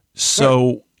 So,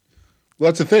 right. Well,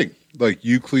 that's the thing. Like,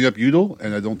 you clean up Udall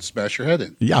and I don't smash your head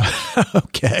in. Yeah.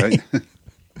 Okay. Right?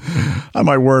 I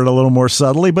might word it a little more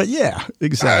subtly, but yeah,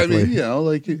 exactly.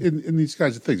 Like in these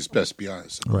kinds of things, it's best to be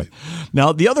honest. Right.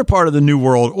 Now, the other part of the New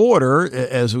World Order,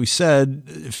 as we said,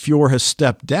 Fjord has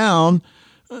stepped down,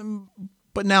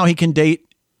 but now he can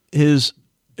date his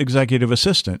executive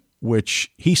assistant,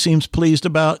 which he seems pleased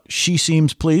about. She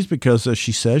seems pleased because, as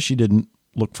she says, she didn't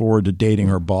look forward to dating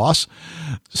her boss.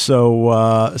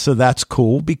 So that's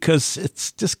cool, because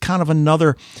it's just kind of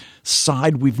another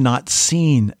side we've not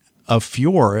seen of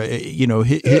Fjord. You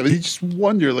just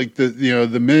wonder, like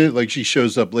the minute like she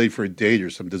shows up late for a date or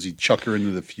something, does he chuck her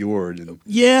into the fjord and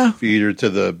feed her to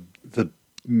the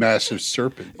massive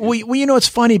serpent? Well, it's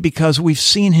funny because we've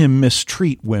seen him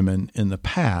mistreat women in the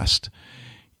past,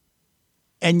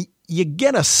 and you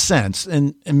get a sense,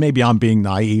 and maybe I'm being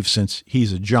naive since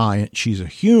he's a giant, she's a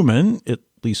human. At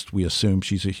least we assume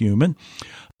she's a human.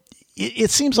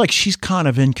 It seems like she's kind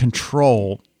of in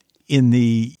control in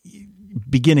the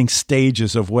beginning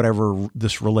stages of whatever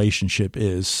this relationship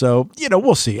is. So,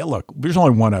 we'll see. Look, there's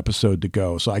only one episode to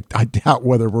go, so I doubt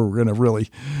whether we're going to really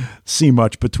see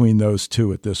much between those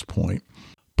two at this point.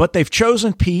 But they've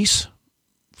chosen peace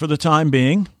for the time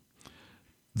being.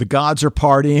 The gods are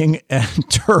partying, and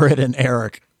Turret and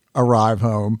Eric arrive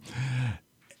home.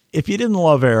 If you didn't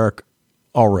love Eric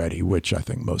already, which I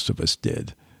think most of us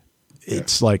did,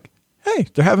 it's like, hey,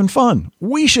 they're having fun.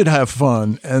 We should have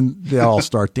fun. And they all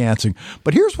start dancing.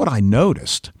 But here's what I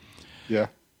noticed. Yeah.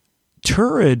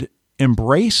 Turret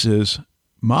embraces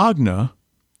Magna.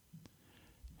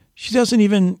 She doesn't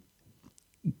even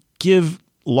give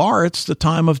Lawrence the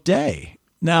time of day.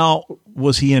 Now,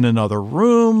 was he in another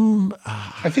room?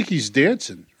 I think he's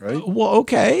dancing, right? Well,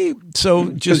 okay. So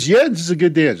because Jens is a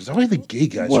good dancer. Only the gay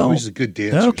guys are always a good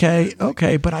dancer.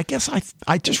 Okay. But I guess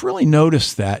I just really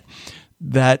noticed that,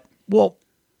 well,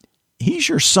 he's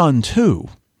your son too.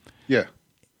 Yeah.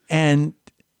 And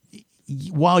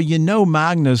while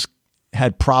Magna's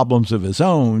had problems of his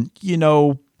own,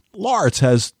 Lawrence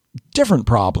has different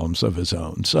problems of his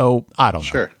own. So I don't know.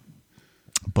 Sure.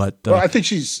 But I think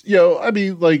she's,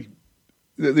 like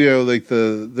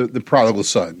the prodigal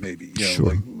son, maybe. Sure.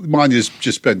 Like Manya's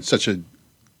just been such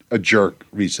a jerk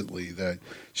recently that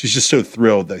she's just so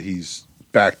thrilled that he's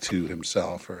back to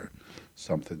himself or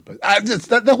something. But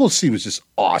that whole scene was just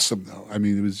awesome, though.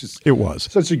 It was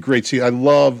such a great scene. I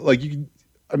love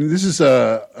this is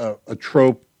a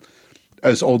trope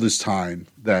as old as time,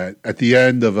 that at the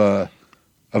end of a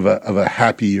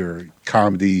happy or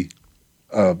comedy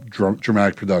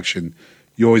dramatic production,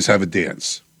 you always have a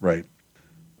dance, right?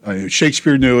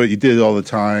 Shakespeare knew it. He did it all the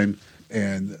time.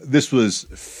 And this was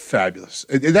fabulous.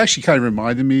 It actually kind of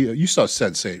reminded me, you saw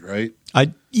Sense8, right?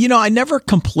 I never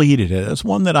completed it. It's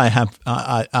one that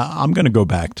I'm going to go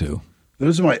back to.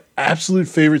 Those are my absolute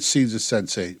favorite scenes of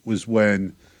Sense8 was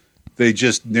when they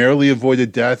just narrowly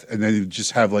avoided death, and then you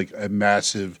just have like a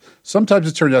massive. Sometimes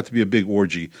it turned out to be a big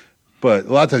orgy, but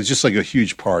a lot of times just like a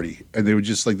huge party, and they were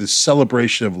just like this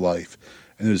celebration of life,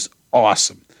 and it was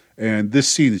awesome. And this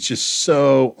scene is just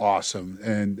so awesome,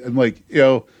 and like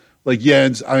like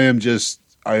Jens, I am just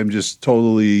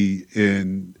totally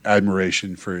in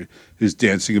admiration for his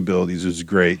dancing abilities. It was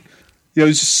great.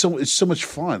 It's so much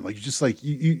fun. Like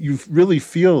you really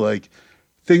feel like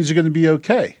things are going to be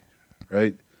okay,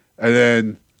 right? And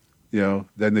then,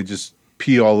 then they just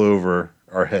pee all over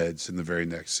our heads in the very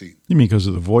next scene. You mean because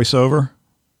of the voiceover?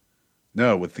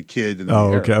 No, with the kid and the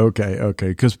okay.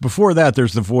 Because before that,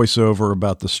 there's the voiceover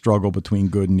about the struggle between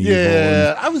good and evil.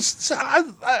 Yeah, I was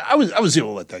able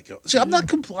to let that go. See, I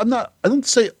don't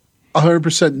say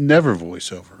 100% never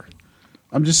voiceover.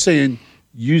 I'm just saying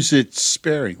use it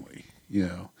sparingly,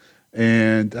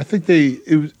 And I think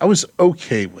I was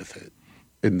okay with it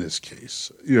in this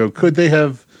case. Could they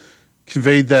have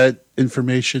conveyed that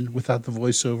information without the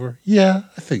voiceover? Yeah,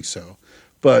 I think so.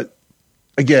 But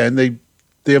again, they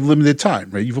have limited time,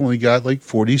 right? You've only got like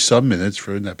 40 some minutes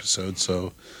for an episode,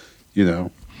 so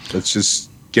let's just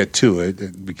get to it.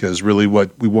 And because really,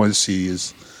 what we want to see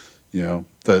is,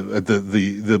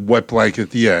 the wet blanket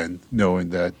at the end, knowing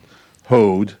that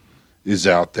Hode is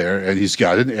out there and he's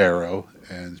got an arrow,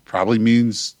 and it probably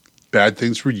means bad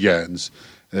things for Jens,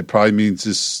 and it probably means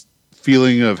this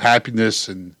feeling of happiness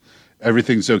and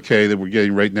everything's okay that we're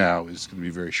getting right now is going to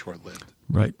be very short-lived.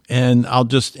 Right. And I'll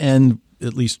just end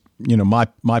at least,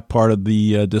 my part of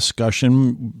the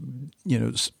discussion,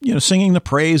 singing the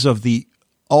praise of the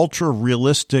ultra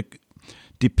realistic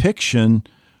depiction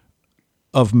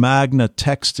of Magna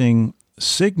texting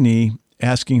Signy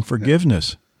asking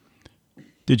forgiveness.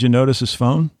 Did you notice his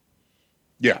phone?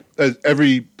 Yeah.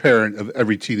 Every parent of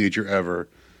every teenager ever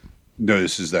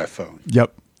notices that phone.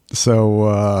 Yep.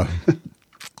 So,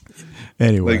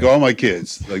 anyway, like all my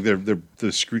kids, like they're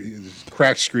the screen,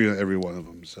 cracked screen on every one of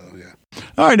them. So yeah.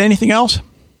 All right. Anything else?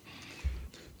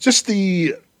 Just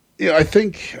I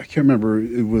think I can't remember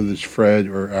whether it's Fred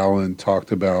or Alan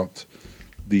talked about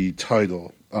the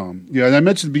title. And I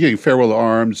mentioned at the beginning, Farewell to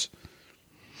Arms.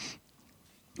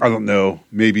 I don't know.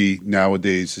 Maybe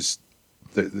nowadays is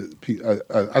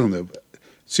I don't know.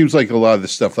 Seems like a lot of the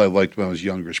stuff that I liked when I was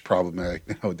younger is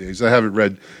problematic nowadays. I haven't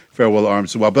read Farewell to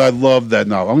Arms in a while, but I love that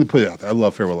novel. I'm going to put it out there. I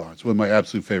love Farewell to Arms. One of my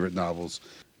absolute favorite novels.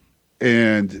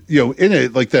 And, in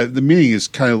it, like that, the meaning is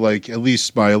kind of like, at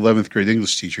least my 11th grade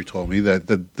English teacher told me that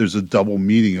there's a double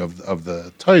meaning of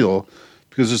the title,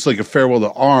 because it's like a farewell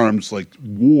to arms, like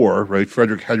war, right?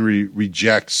 Frederick Henry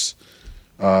rejects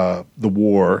the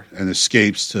war and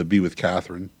escapes to be with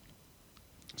Catherine.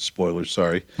 Spoilers,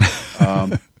 sorry.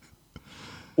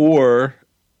 Or,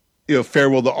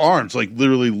 farewell to arms, like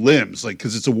literally limbs, like,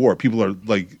 because it's a war. People are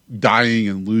like dying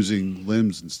and losing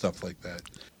limbs and stuff like that.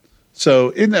 So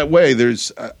in that way,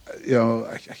 there's,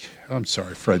 I'm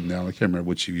sorry, Fred, now I can't remember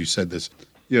which of you said this.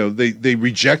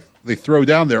 They throw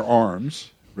down their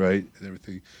arms, right, and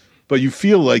everything. But you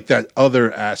feel like that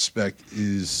other aspect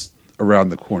is around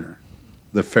the corner,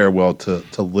 the farewell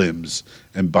to limbs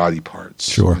and body parts.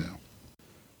 Sure.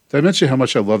 Did I mention how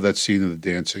much I love that scene of the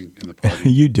dancing in the party?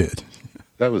 You did.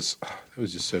 That was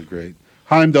just so great.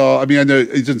 Heimdall, I mean, I know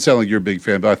it doesn't sound like you're a big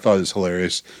fan, but I thought it was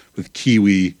hilarious with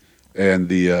Kiwi and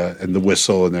the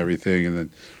whistle and everything. And then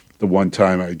the one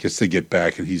time, I guess they get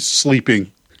back and he's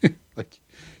sleeping. Like,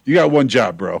 you got one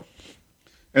job, bro.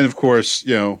 And of course,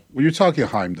 when you're talking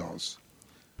Heimdalls,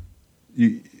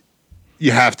 you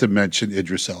have to mention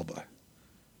Idris Elba,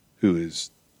 who is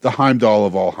the Heimdall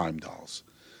of all Heimdalls.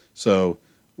 So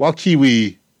while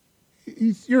Kiwi,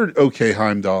 you're an okay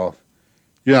Heimdall,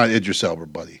 you're not Idris Elba,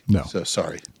 buddy. No. So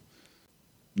sorry.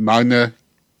 Magna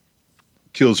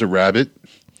kills a rabbit.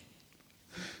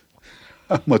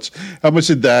 How much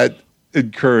did that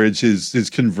encourage his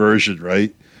conversion,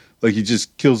 right? Like, he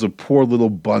just kills a poor little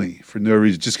bunny for no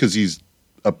reason, just because he's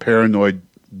a paranoid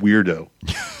weirdo.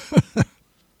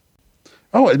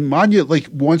 Oh, and Manya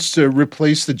wants to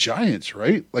replace the Giants,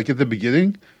 right? Like at the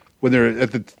beginning, when they're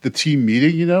at the team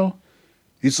meeting,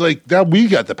 he's like, now we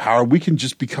got the power, we can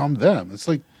just become them. It's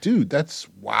like, dude, that's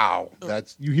wow. Do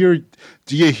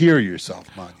you hear yourself,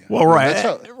 Manya? Well,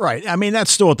 right, right. I mean,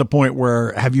 that's still at the point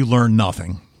where have you learned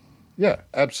nothing? Yeah,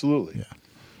 absolutely. Yeah.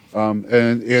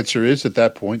 And the answer is, at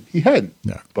that point, he hadn't.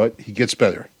 Yeah. But he gets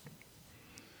better.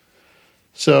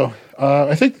 So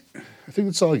I think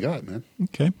that's all I got, man.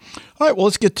 Okay. All right. Well,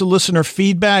 let's get to listener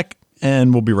feedback,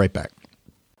 and we'll be right back.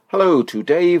 Hello to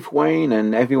Dave, Wayne,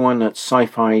 and everyone at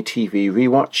Sci-Fi TV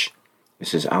Rewatch.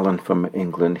 This is Alan from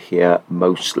England here,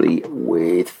 mostly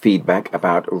with feedback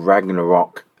about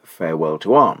Ragnarok: Farewell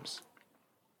to Arms.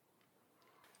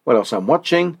 What else I'm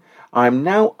watching? I'm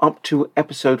now up to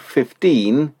episode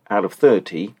 15 out of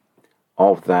 30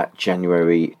 of that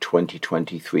January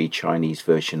 2023 Chinese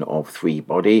version of Three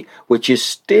Body, which is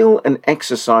still an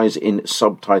exercise in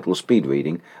subtitle speed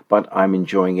reading, but I'm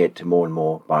enjoying it more and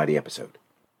more by the episode.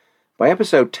 By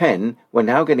episode 10, we're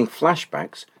now getting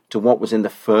flashbacks to what was in the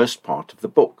first part of the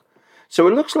book. So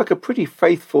it looks like a pretty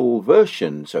faithful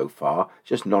version so far,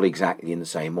 just not exactly in the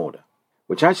same order,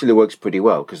 which actually works pretty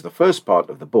well because the first part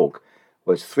of the book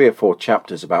was 3 or 4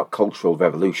 chapters about cultural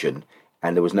revolution,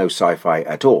 and there was no sci-fi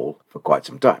at all for quite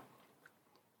some time.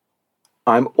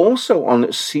 I'm also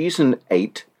on season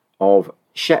 8 of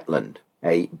Shetland,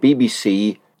 a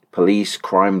BBC police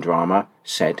crime drama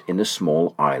set in a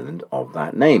small island of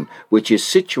that name, which is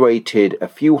situated a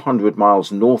few hundred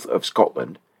miles north of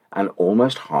Scotland and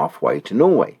almost halfway to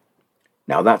Norway.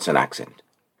 Now that's an accent.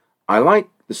 I like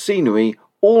the scenery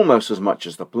almost as much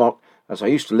as the plot, as I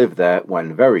used to live there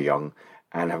when very young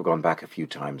and have gone back a few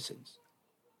times since.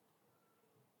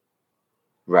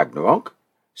 Ragnarok,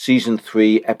 Season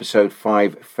 3, Episode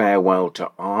 5, Farewell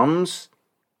to Arms.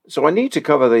 So I need to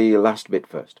cover the last bit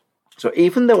first. So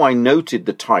even though I noted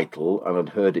the title and had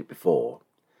heard it before,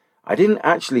 I didn't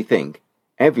actually think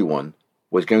everyone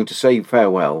was going to say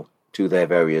farewell to their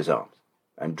various arms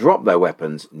and drop their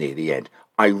weapons near the end.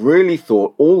 I really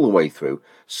thought all the way through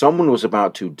someone was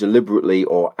about to deliberately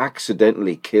or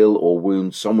accidentally kill or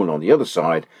wound someone on the other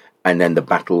side, and then the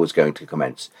battle was going to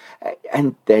commence.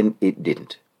 And then it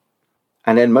didn't.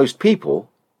 And then most people,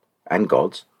 and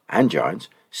gods, and giants,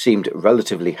 seemed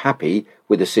relatively happy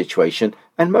with the situation,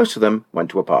 and most of them went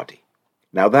to a party.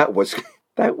 Now that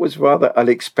was rather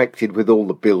unexpected with all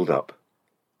the build-up,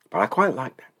 but I quite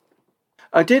liked that.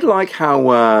 I did like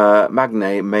how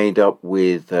Magne made up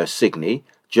with Signy,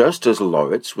 just as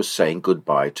Loritz was saying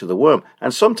goodbye to the worm,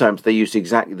 and sometimes they used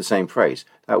exactly the same phrase.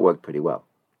 That worked pretty well.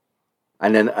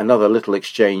 And then another little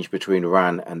exchange between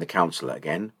Ran and the counsellor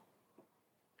again.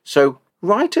 So,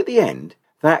 right at the end,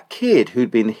 that kid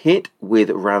who'd been hit with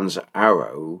Ran's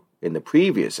arrow in the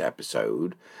previous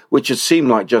episode, which had seemed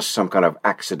like just some kind of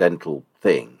accidental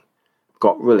thing,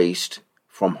 got released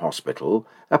from hospital,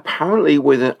 apparently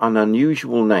with an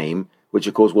unusual name, which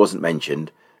of course wasn't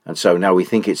mentioned, and so now we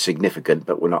think it's significant,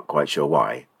 but we're not quite sure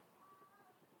why.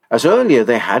 As earlier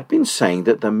they had been saying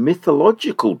that the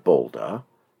mythological Balder,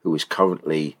 who is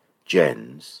currently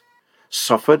Jen's,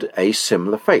 suffered a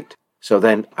similar fate. So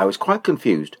then I was quite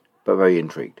confused, but very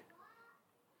intrigued.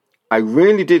 I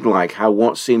really did like how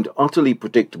what seemed utterly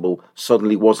predictable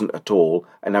suddenly wasn't at all,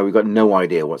 and now we've got no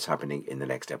idea what's happening in the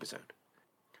next episode.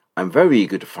 I'm very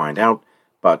eager to find out,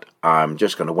 but I'm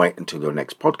just going to wait until your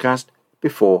next podcast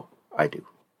before I do.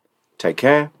 Take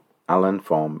care, Alan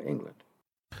from England.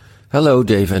 Hello,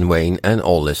 Dave and Wayne, and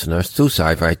all listeners to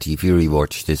Sci-Fi TV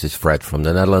Rewatch. This is Fred from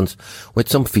the Netherlands with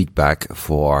some feedback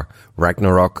for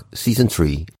Ragnarok Season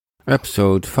 3,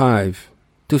 Episode 5.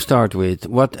 To start with,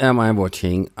 what am I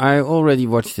watching? I already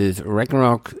watched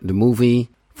Ragnarok, the movie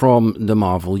from the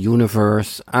Marvel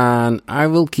Universe, and I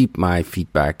will keep my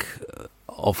feedback,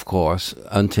 of course,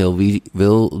 until we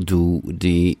will do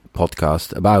the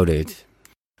podcast about it.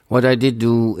 What I did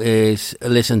do is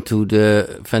listen to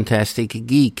the Fantastic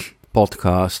Geek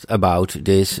podcast about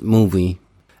this movie,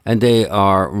 and they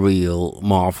are real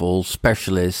Marvel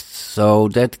specialists, so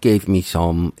that gave me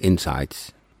some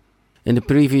insights. In the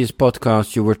previous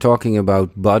podcast you were talking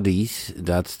about Buddies,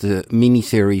 that's the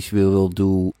miniseries we will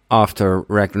do after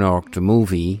Ragnarok the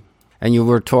movie, and you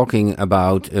were talking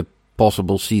about a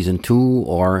possible season 2,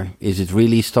 or is it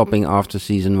really stopping after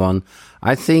season 1?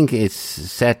 I think it's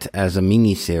set as a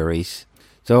miniseries,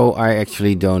 so I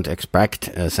actually don't expect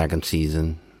a second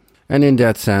season. And in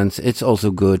that sense, it's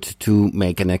also good to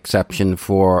make an exception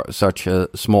for such a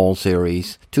small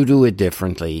series, to do it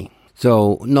differently.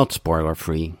 So, not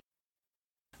spoiler-free.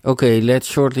 Okay, let's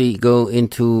shortly go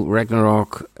into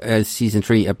Ragnarok Season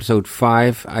 3, Episode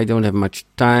 5. I don't have much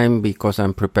time because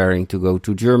I'm preparing to go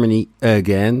to Germany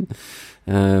again.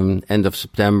 End of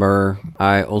September.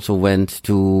 I also went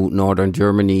to northern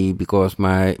Germany because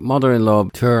my mother-in-law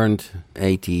turned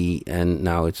 80 and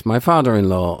now it's my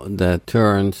father-in-law that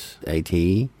turns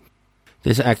 80.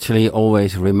 This actually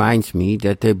always reminds me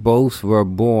that they both were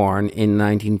born in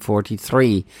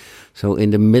 1943, so in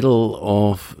the middle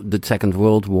of the Second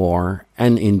World War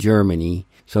and in Germany.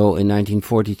 So in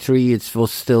 1943 it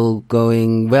was still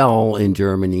going well in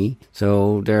Germany,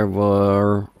 so there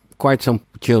were quite some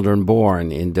children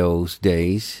born in those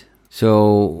days.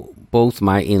 So both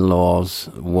my in-laws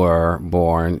were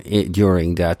born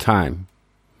during that time.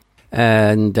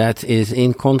 And that is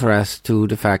in contrast to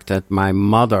the fact that my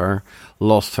mother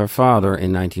lost her father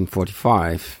in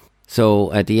 1945.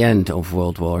 So at the end of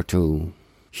World War II.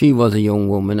 She was a young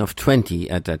woman of 20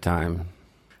 at that time.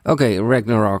 Okay,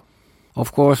 Ragnarok.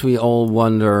 Of course, we all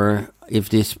wonder if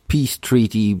this peace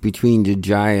treaty between the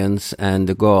giants and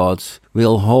the gods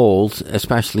will hold,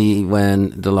 especially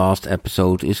when the last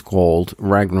episode is called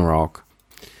Ragnarok.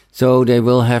 So they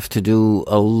will have to do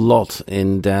a lot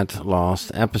in that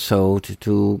last episode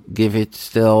to give it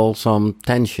still some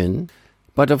tension.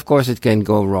 But of course it can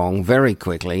go wrong very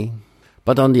quickly.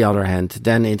 But on the other hand,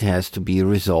 then it has to be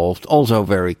resolved also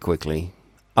very quickly.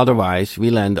 Otherwise,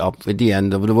 we'll end up with the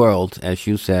end of the world, as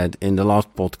you said in the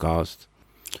last podcast.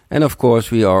 And of course,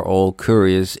 we are all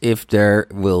curious if there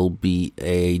will be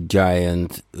a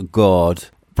giant god,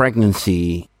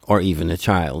 pregnancy, or even a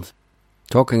child.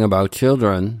 Talking about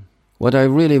children, what I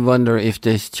really wonder if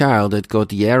this child that got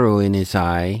the arrow in his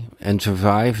eye and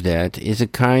survived that is a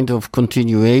kind of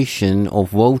continuation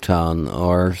of Wotan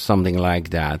or something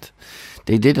like that.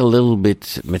 They did a little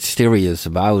bit mysterious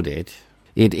about it.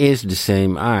 It is the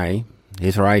same eye,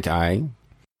 his right eye.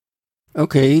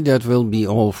 Okay, that will be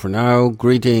all for now.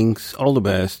 Greetings, all the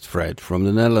best, Fred from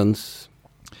the Netherlands.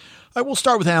 I will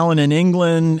start with Alan in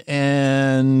England.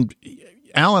 And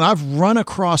Alan, I've run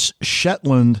across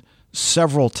Shetland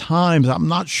several times. I'm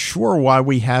not sure why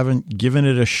we haven't given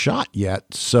it a shot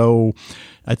yet. So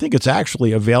I think it's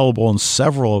actually available in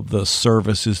several of the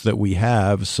services that we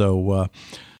have. So,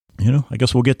 I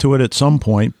guess we'll get to it at some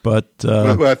point. But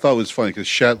what I thought was funny because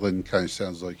Shetland kind of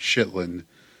sounds like Shitland,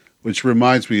 which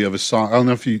reminds me of a song. I don't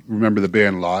know if you remember the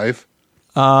band Live.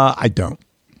 I don't.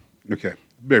 Okay,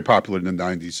 very popular in the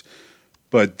 90s.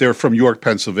 But they're from York,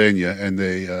 Pennsylvania, and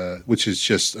they, which is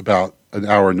just about an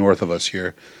hour north of us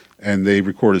here. And they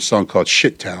recorded a song called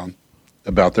Shit Town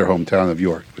about their hometown of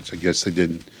York, which I guess they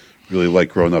didn't really like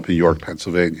growing up in York,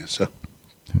 Pennsylvania. So,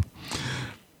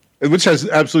 which has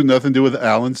absolutely nothing to do with what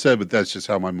Alan said, but that's just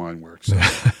how my mind works. So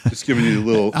just giving you a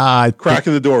little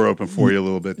cracking the door open for you a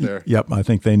little bit there. Yep, I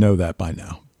think they know that by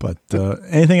now. But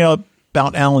anything else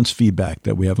about Alan's feedback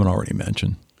that we haven't already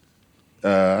mentioned?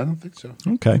 I don't think so.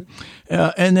 Okay.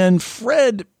 And then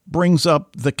Fred brings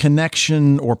up the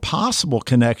connection or possible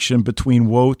connection between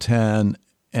Wotan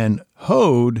and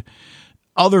Hode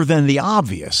other than the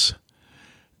obvious.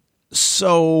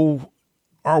 So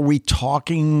are we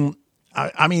talking,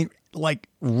 I mean, like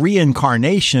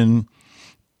reincarnation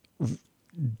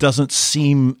doesn't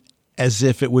seem as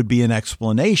if it would be an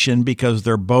explanation because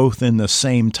they're both in the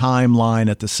same timeline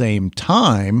at the same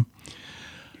time.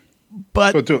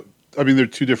 But they're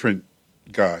two different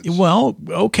gods. Well,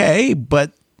 okay,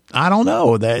 but I don't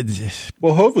know.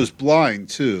 Well, Hode was blind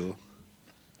too,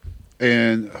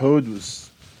 and Hode was.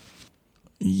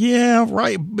 Yeah,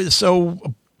 right. So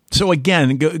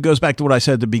again, it goes back to what I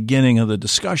said at the beginning of the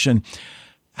discussion.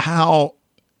 How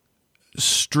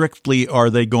strictly are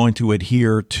they going to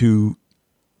adhere to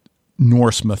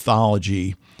Norse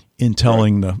mythology in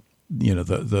telling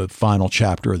the final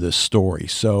chapter of this story?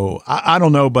 So I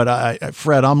don't know, but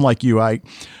Fred, I'm like you. I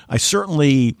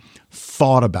certainly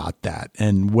thought about that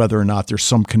and whether or not there's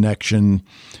some connection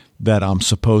that I'm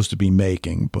supposed to be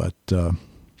making. But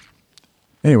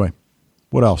anyway,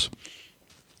 what else?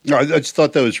 No, I just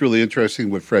thought that was really interesting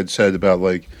what Fred said about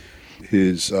like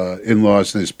his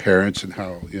in-laws and his parents and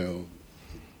how,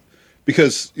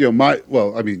 because, your mom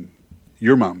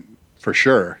for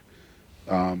sure.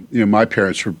 My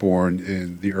parents were born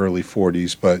in the early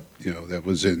 40s, but, that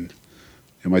was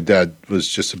my dad was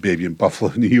just a baby in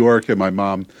Buffalo, New York, and my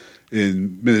mom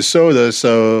in Minnesota.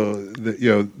 So,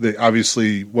 they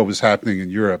obviously what was happening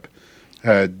in Europe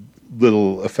had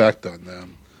little effect on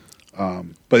them.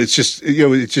 But it's just, it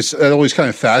always kind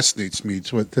of fascinates me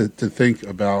to think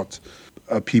about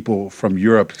people from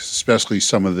Europe, especially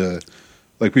some of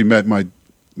like we met my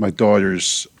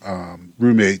daughter's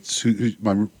roommates,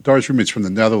 my daughter's roommates from the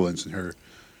Netherlands, and her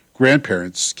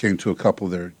grandparents came to a couple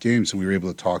of their games, and we were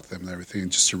able to talk to them and everything,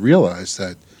 and just to realize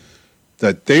that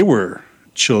they were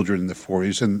children in the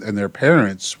 40s, and their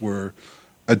parents were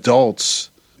adults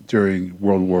during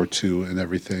World War II and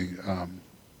everything.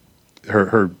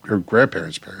 Her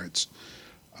grandparents' parents.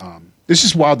 It's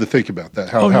just wild to think about that.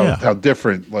 How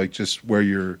different, like just where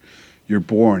you're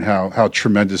born, how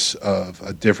tremendous of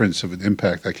a difference of an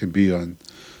impact that can be on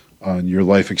your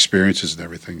life experiences and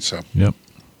everything. So, yep.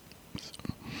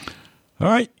 All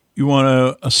right, you want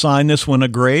to assign this one a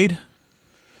grade?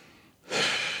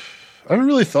 I haven't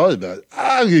really thought about it.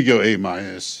 I'm gonna go A-.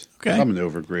 Okay, I'm an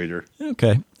overgrader.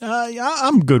 Okay,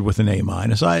 I'm good with an A-.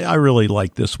 I really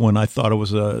like this one. I thought it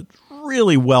was a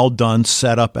really well done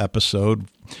setup episode,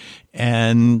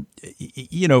 and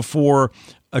for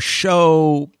a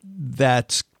show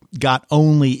that's got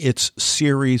only its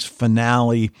series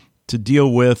finale to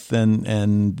deal with,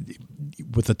 and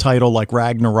with a title like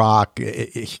Ragnarok,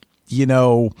 they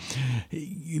know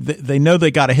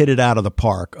they got to hit it out of the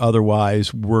park.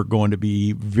 Otherwise, we're going to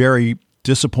be very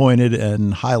disappointed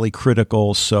and highly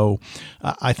critical. So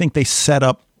I think they set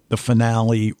up the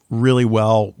finale really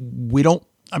well.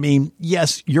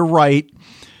 Yes, you're right.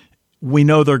 We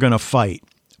know they're going to fight.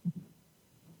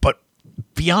 But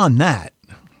beyond that,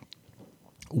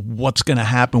 what's going to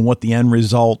happen, what the end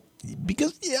result,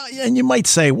 because, and you might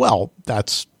say, well,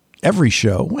 that's every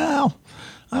show. Well,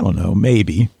 I don't know,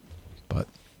 maybe. But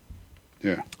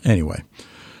anyway.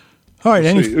 All right.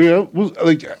 Who knows what's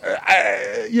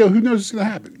going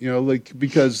to happen?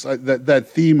 Because that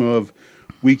theme of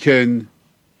we don't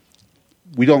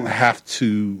have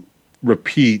to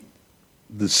repeat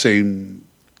the same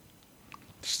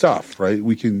stuff, right?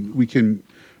 We can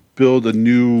build a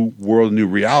new world, a new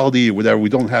reality, or whatever. We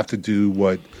don't have to do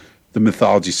what the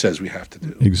mythology says we have to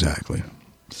do. Exactly.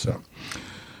 So,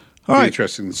 all right.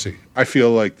 Interesting to see. I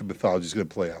feel like the mythology is going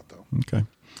to play out, though. Okay.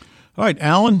 All right,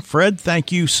 Alan, Fred,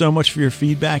 thank you so much for your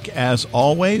feedback, as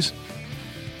always.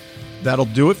 That'll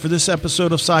do it for this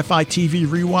episode of Sci-Fi TV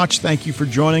Rewatch. Thank you for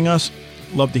joining us.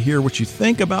 Love to hear what you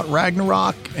think about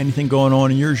Ragnarok, anything going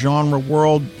on in your genre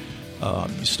world.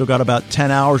 You still got about 10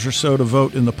 hours or so to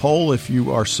vote in the poll if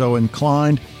you are so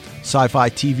inclined. Sci-Fi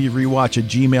TV Rewatch at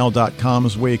gmail.com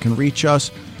is where you can reach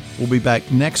us. We'll be back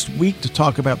next week to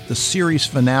talk about the series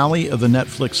finale of the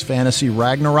Netflix fantasy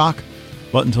Ragnarok.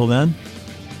 But until then...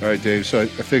 All right, Dave. So I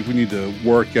think we need to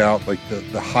work out like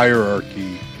the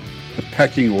hierarchy, the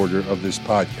pecking order of this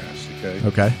podcast, okay?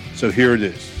 Okay. So here it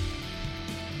is.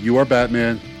 You are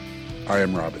Batman. I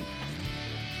am Robin.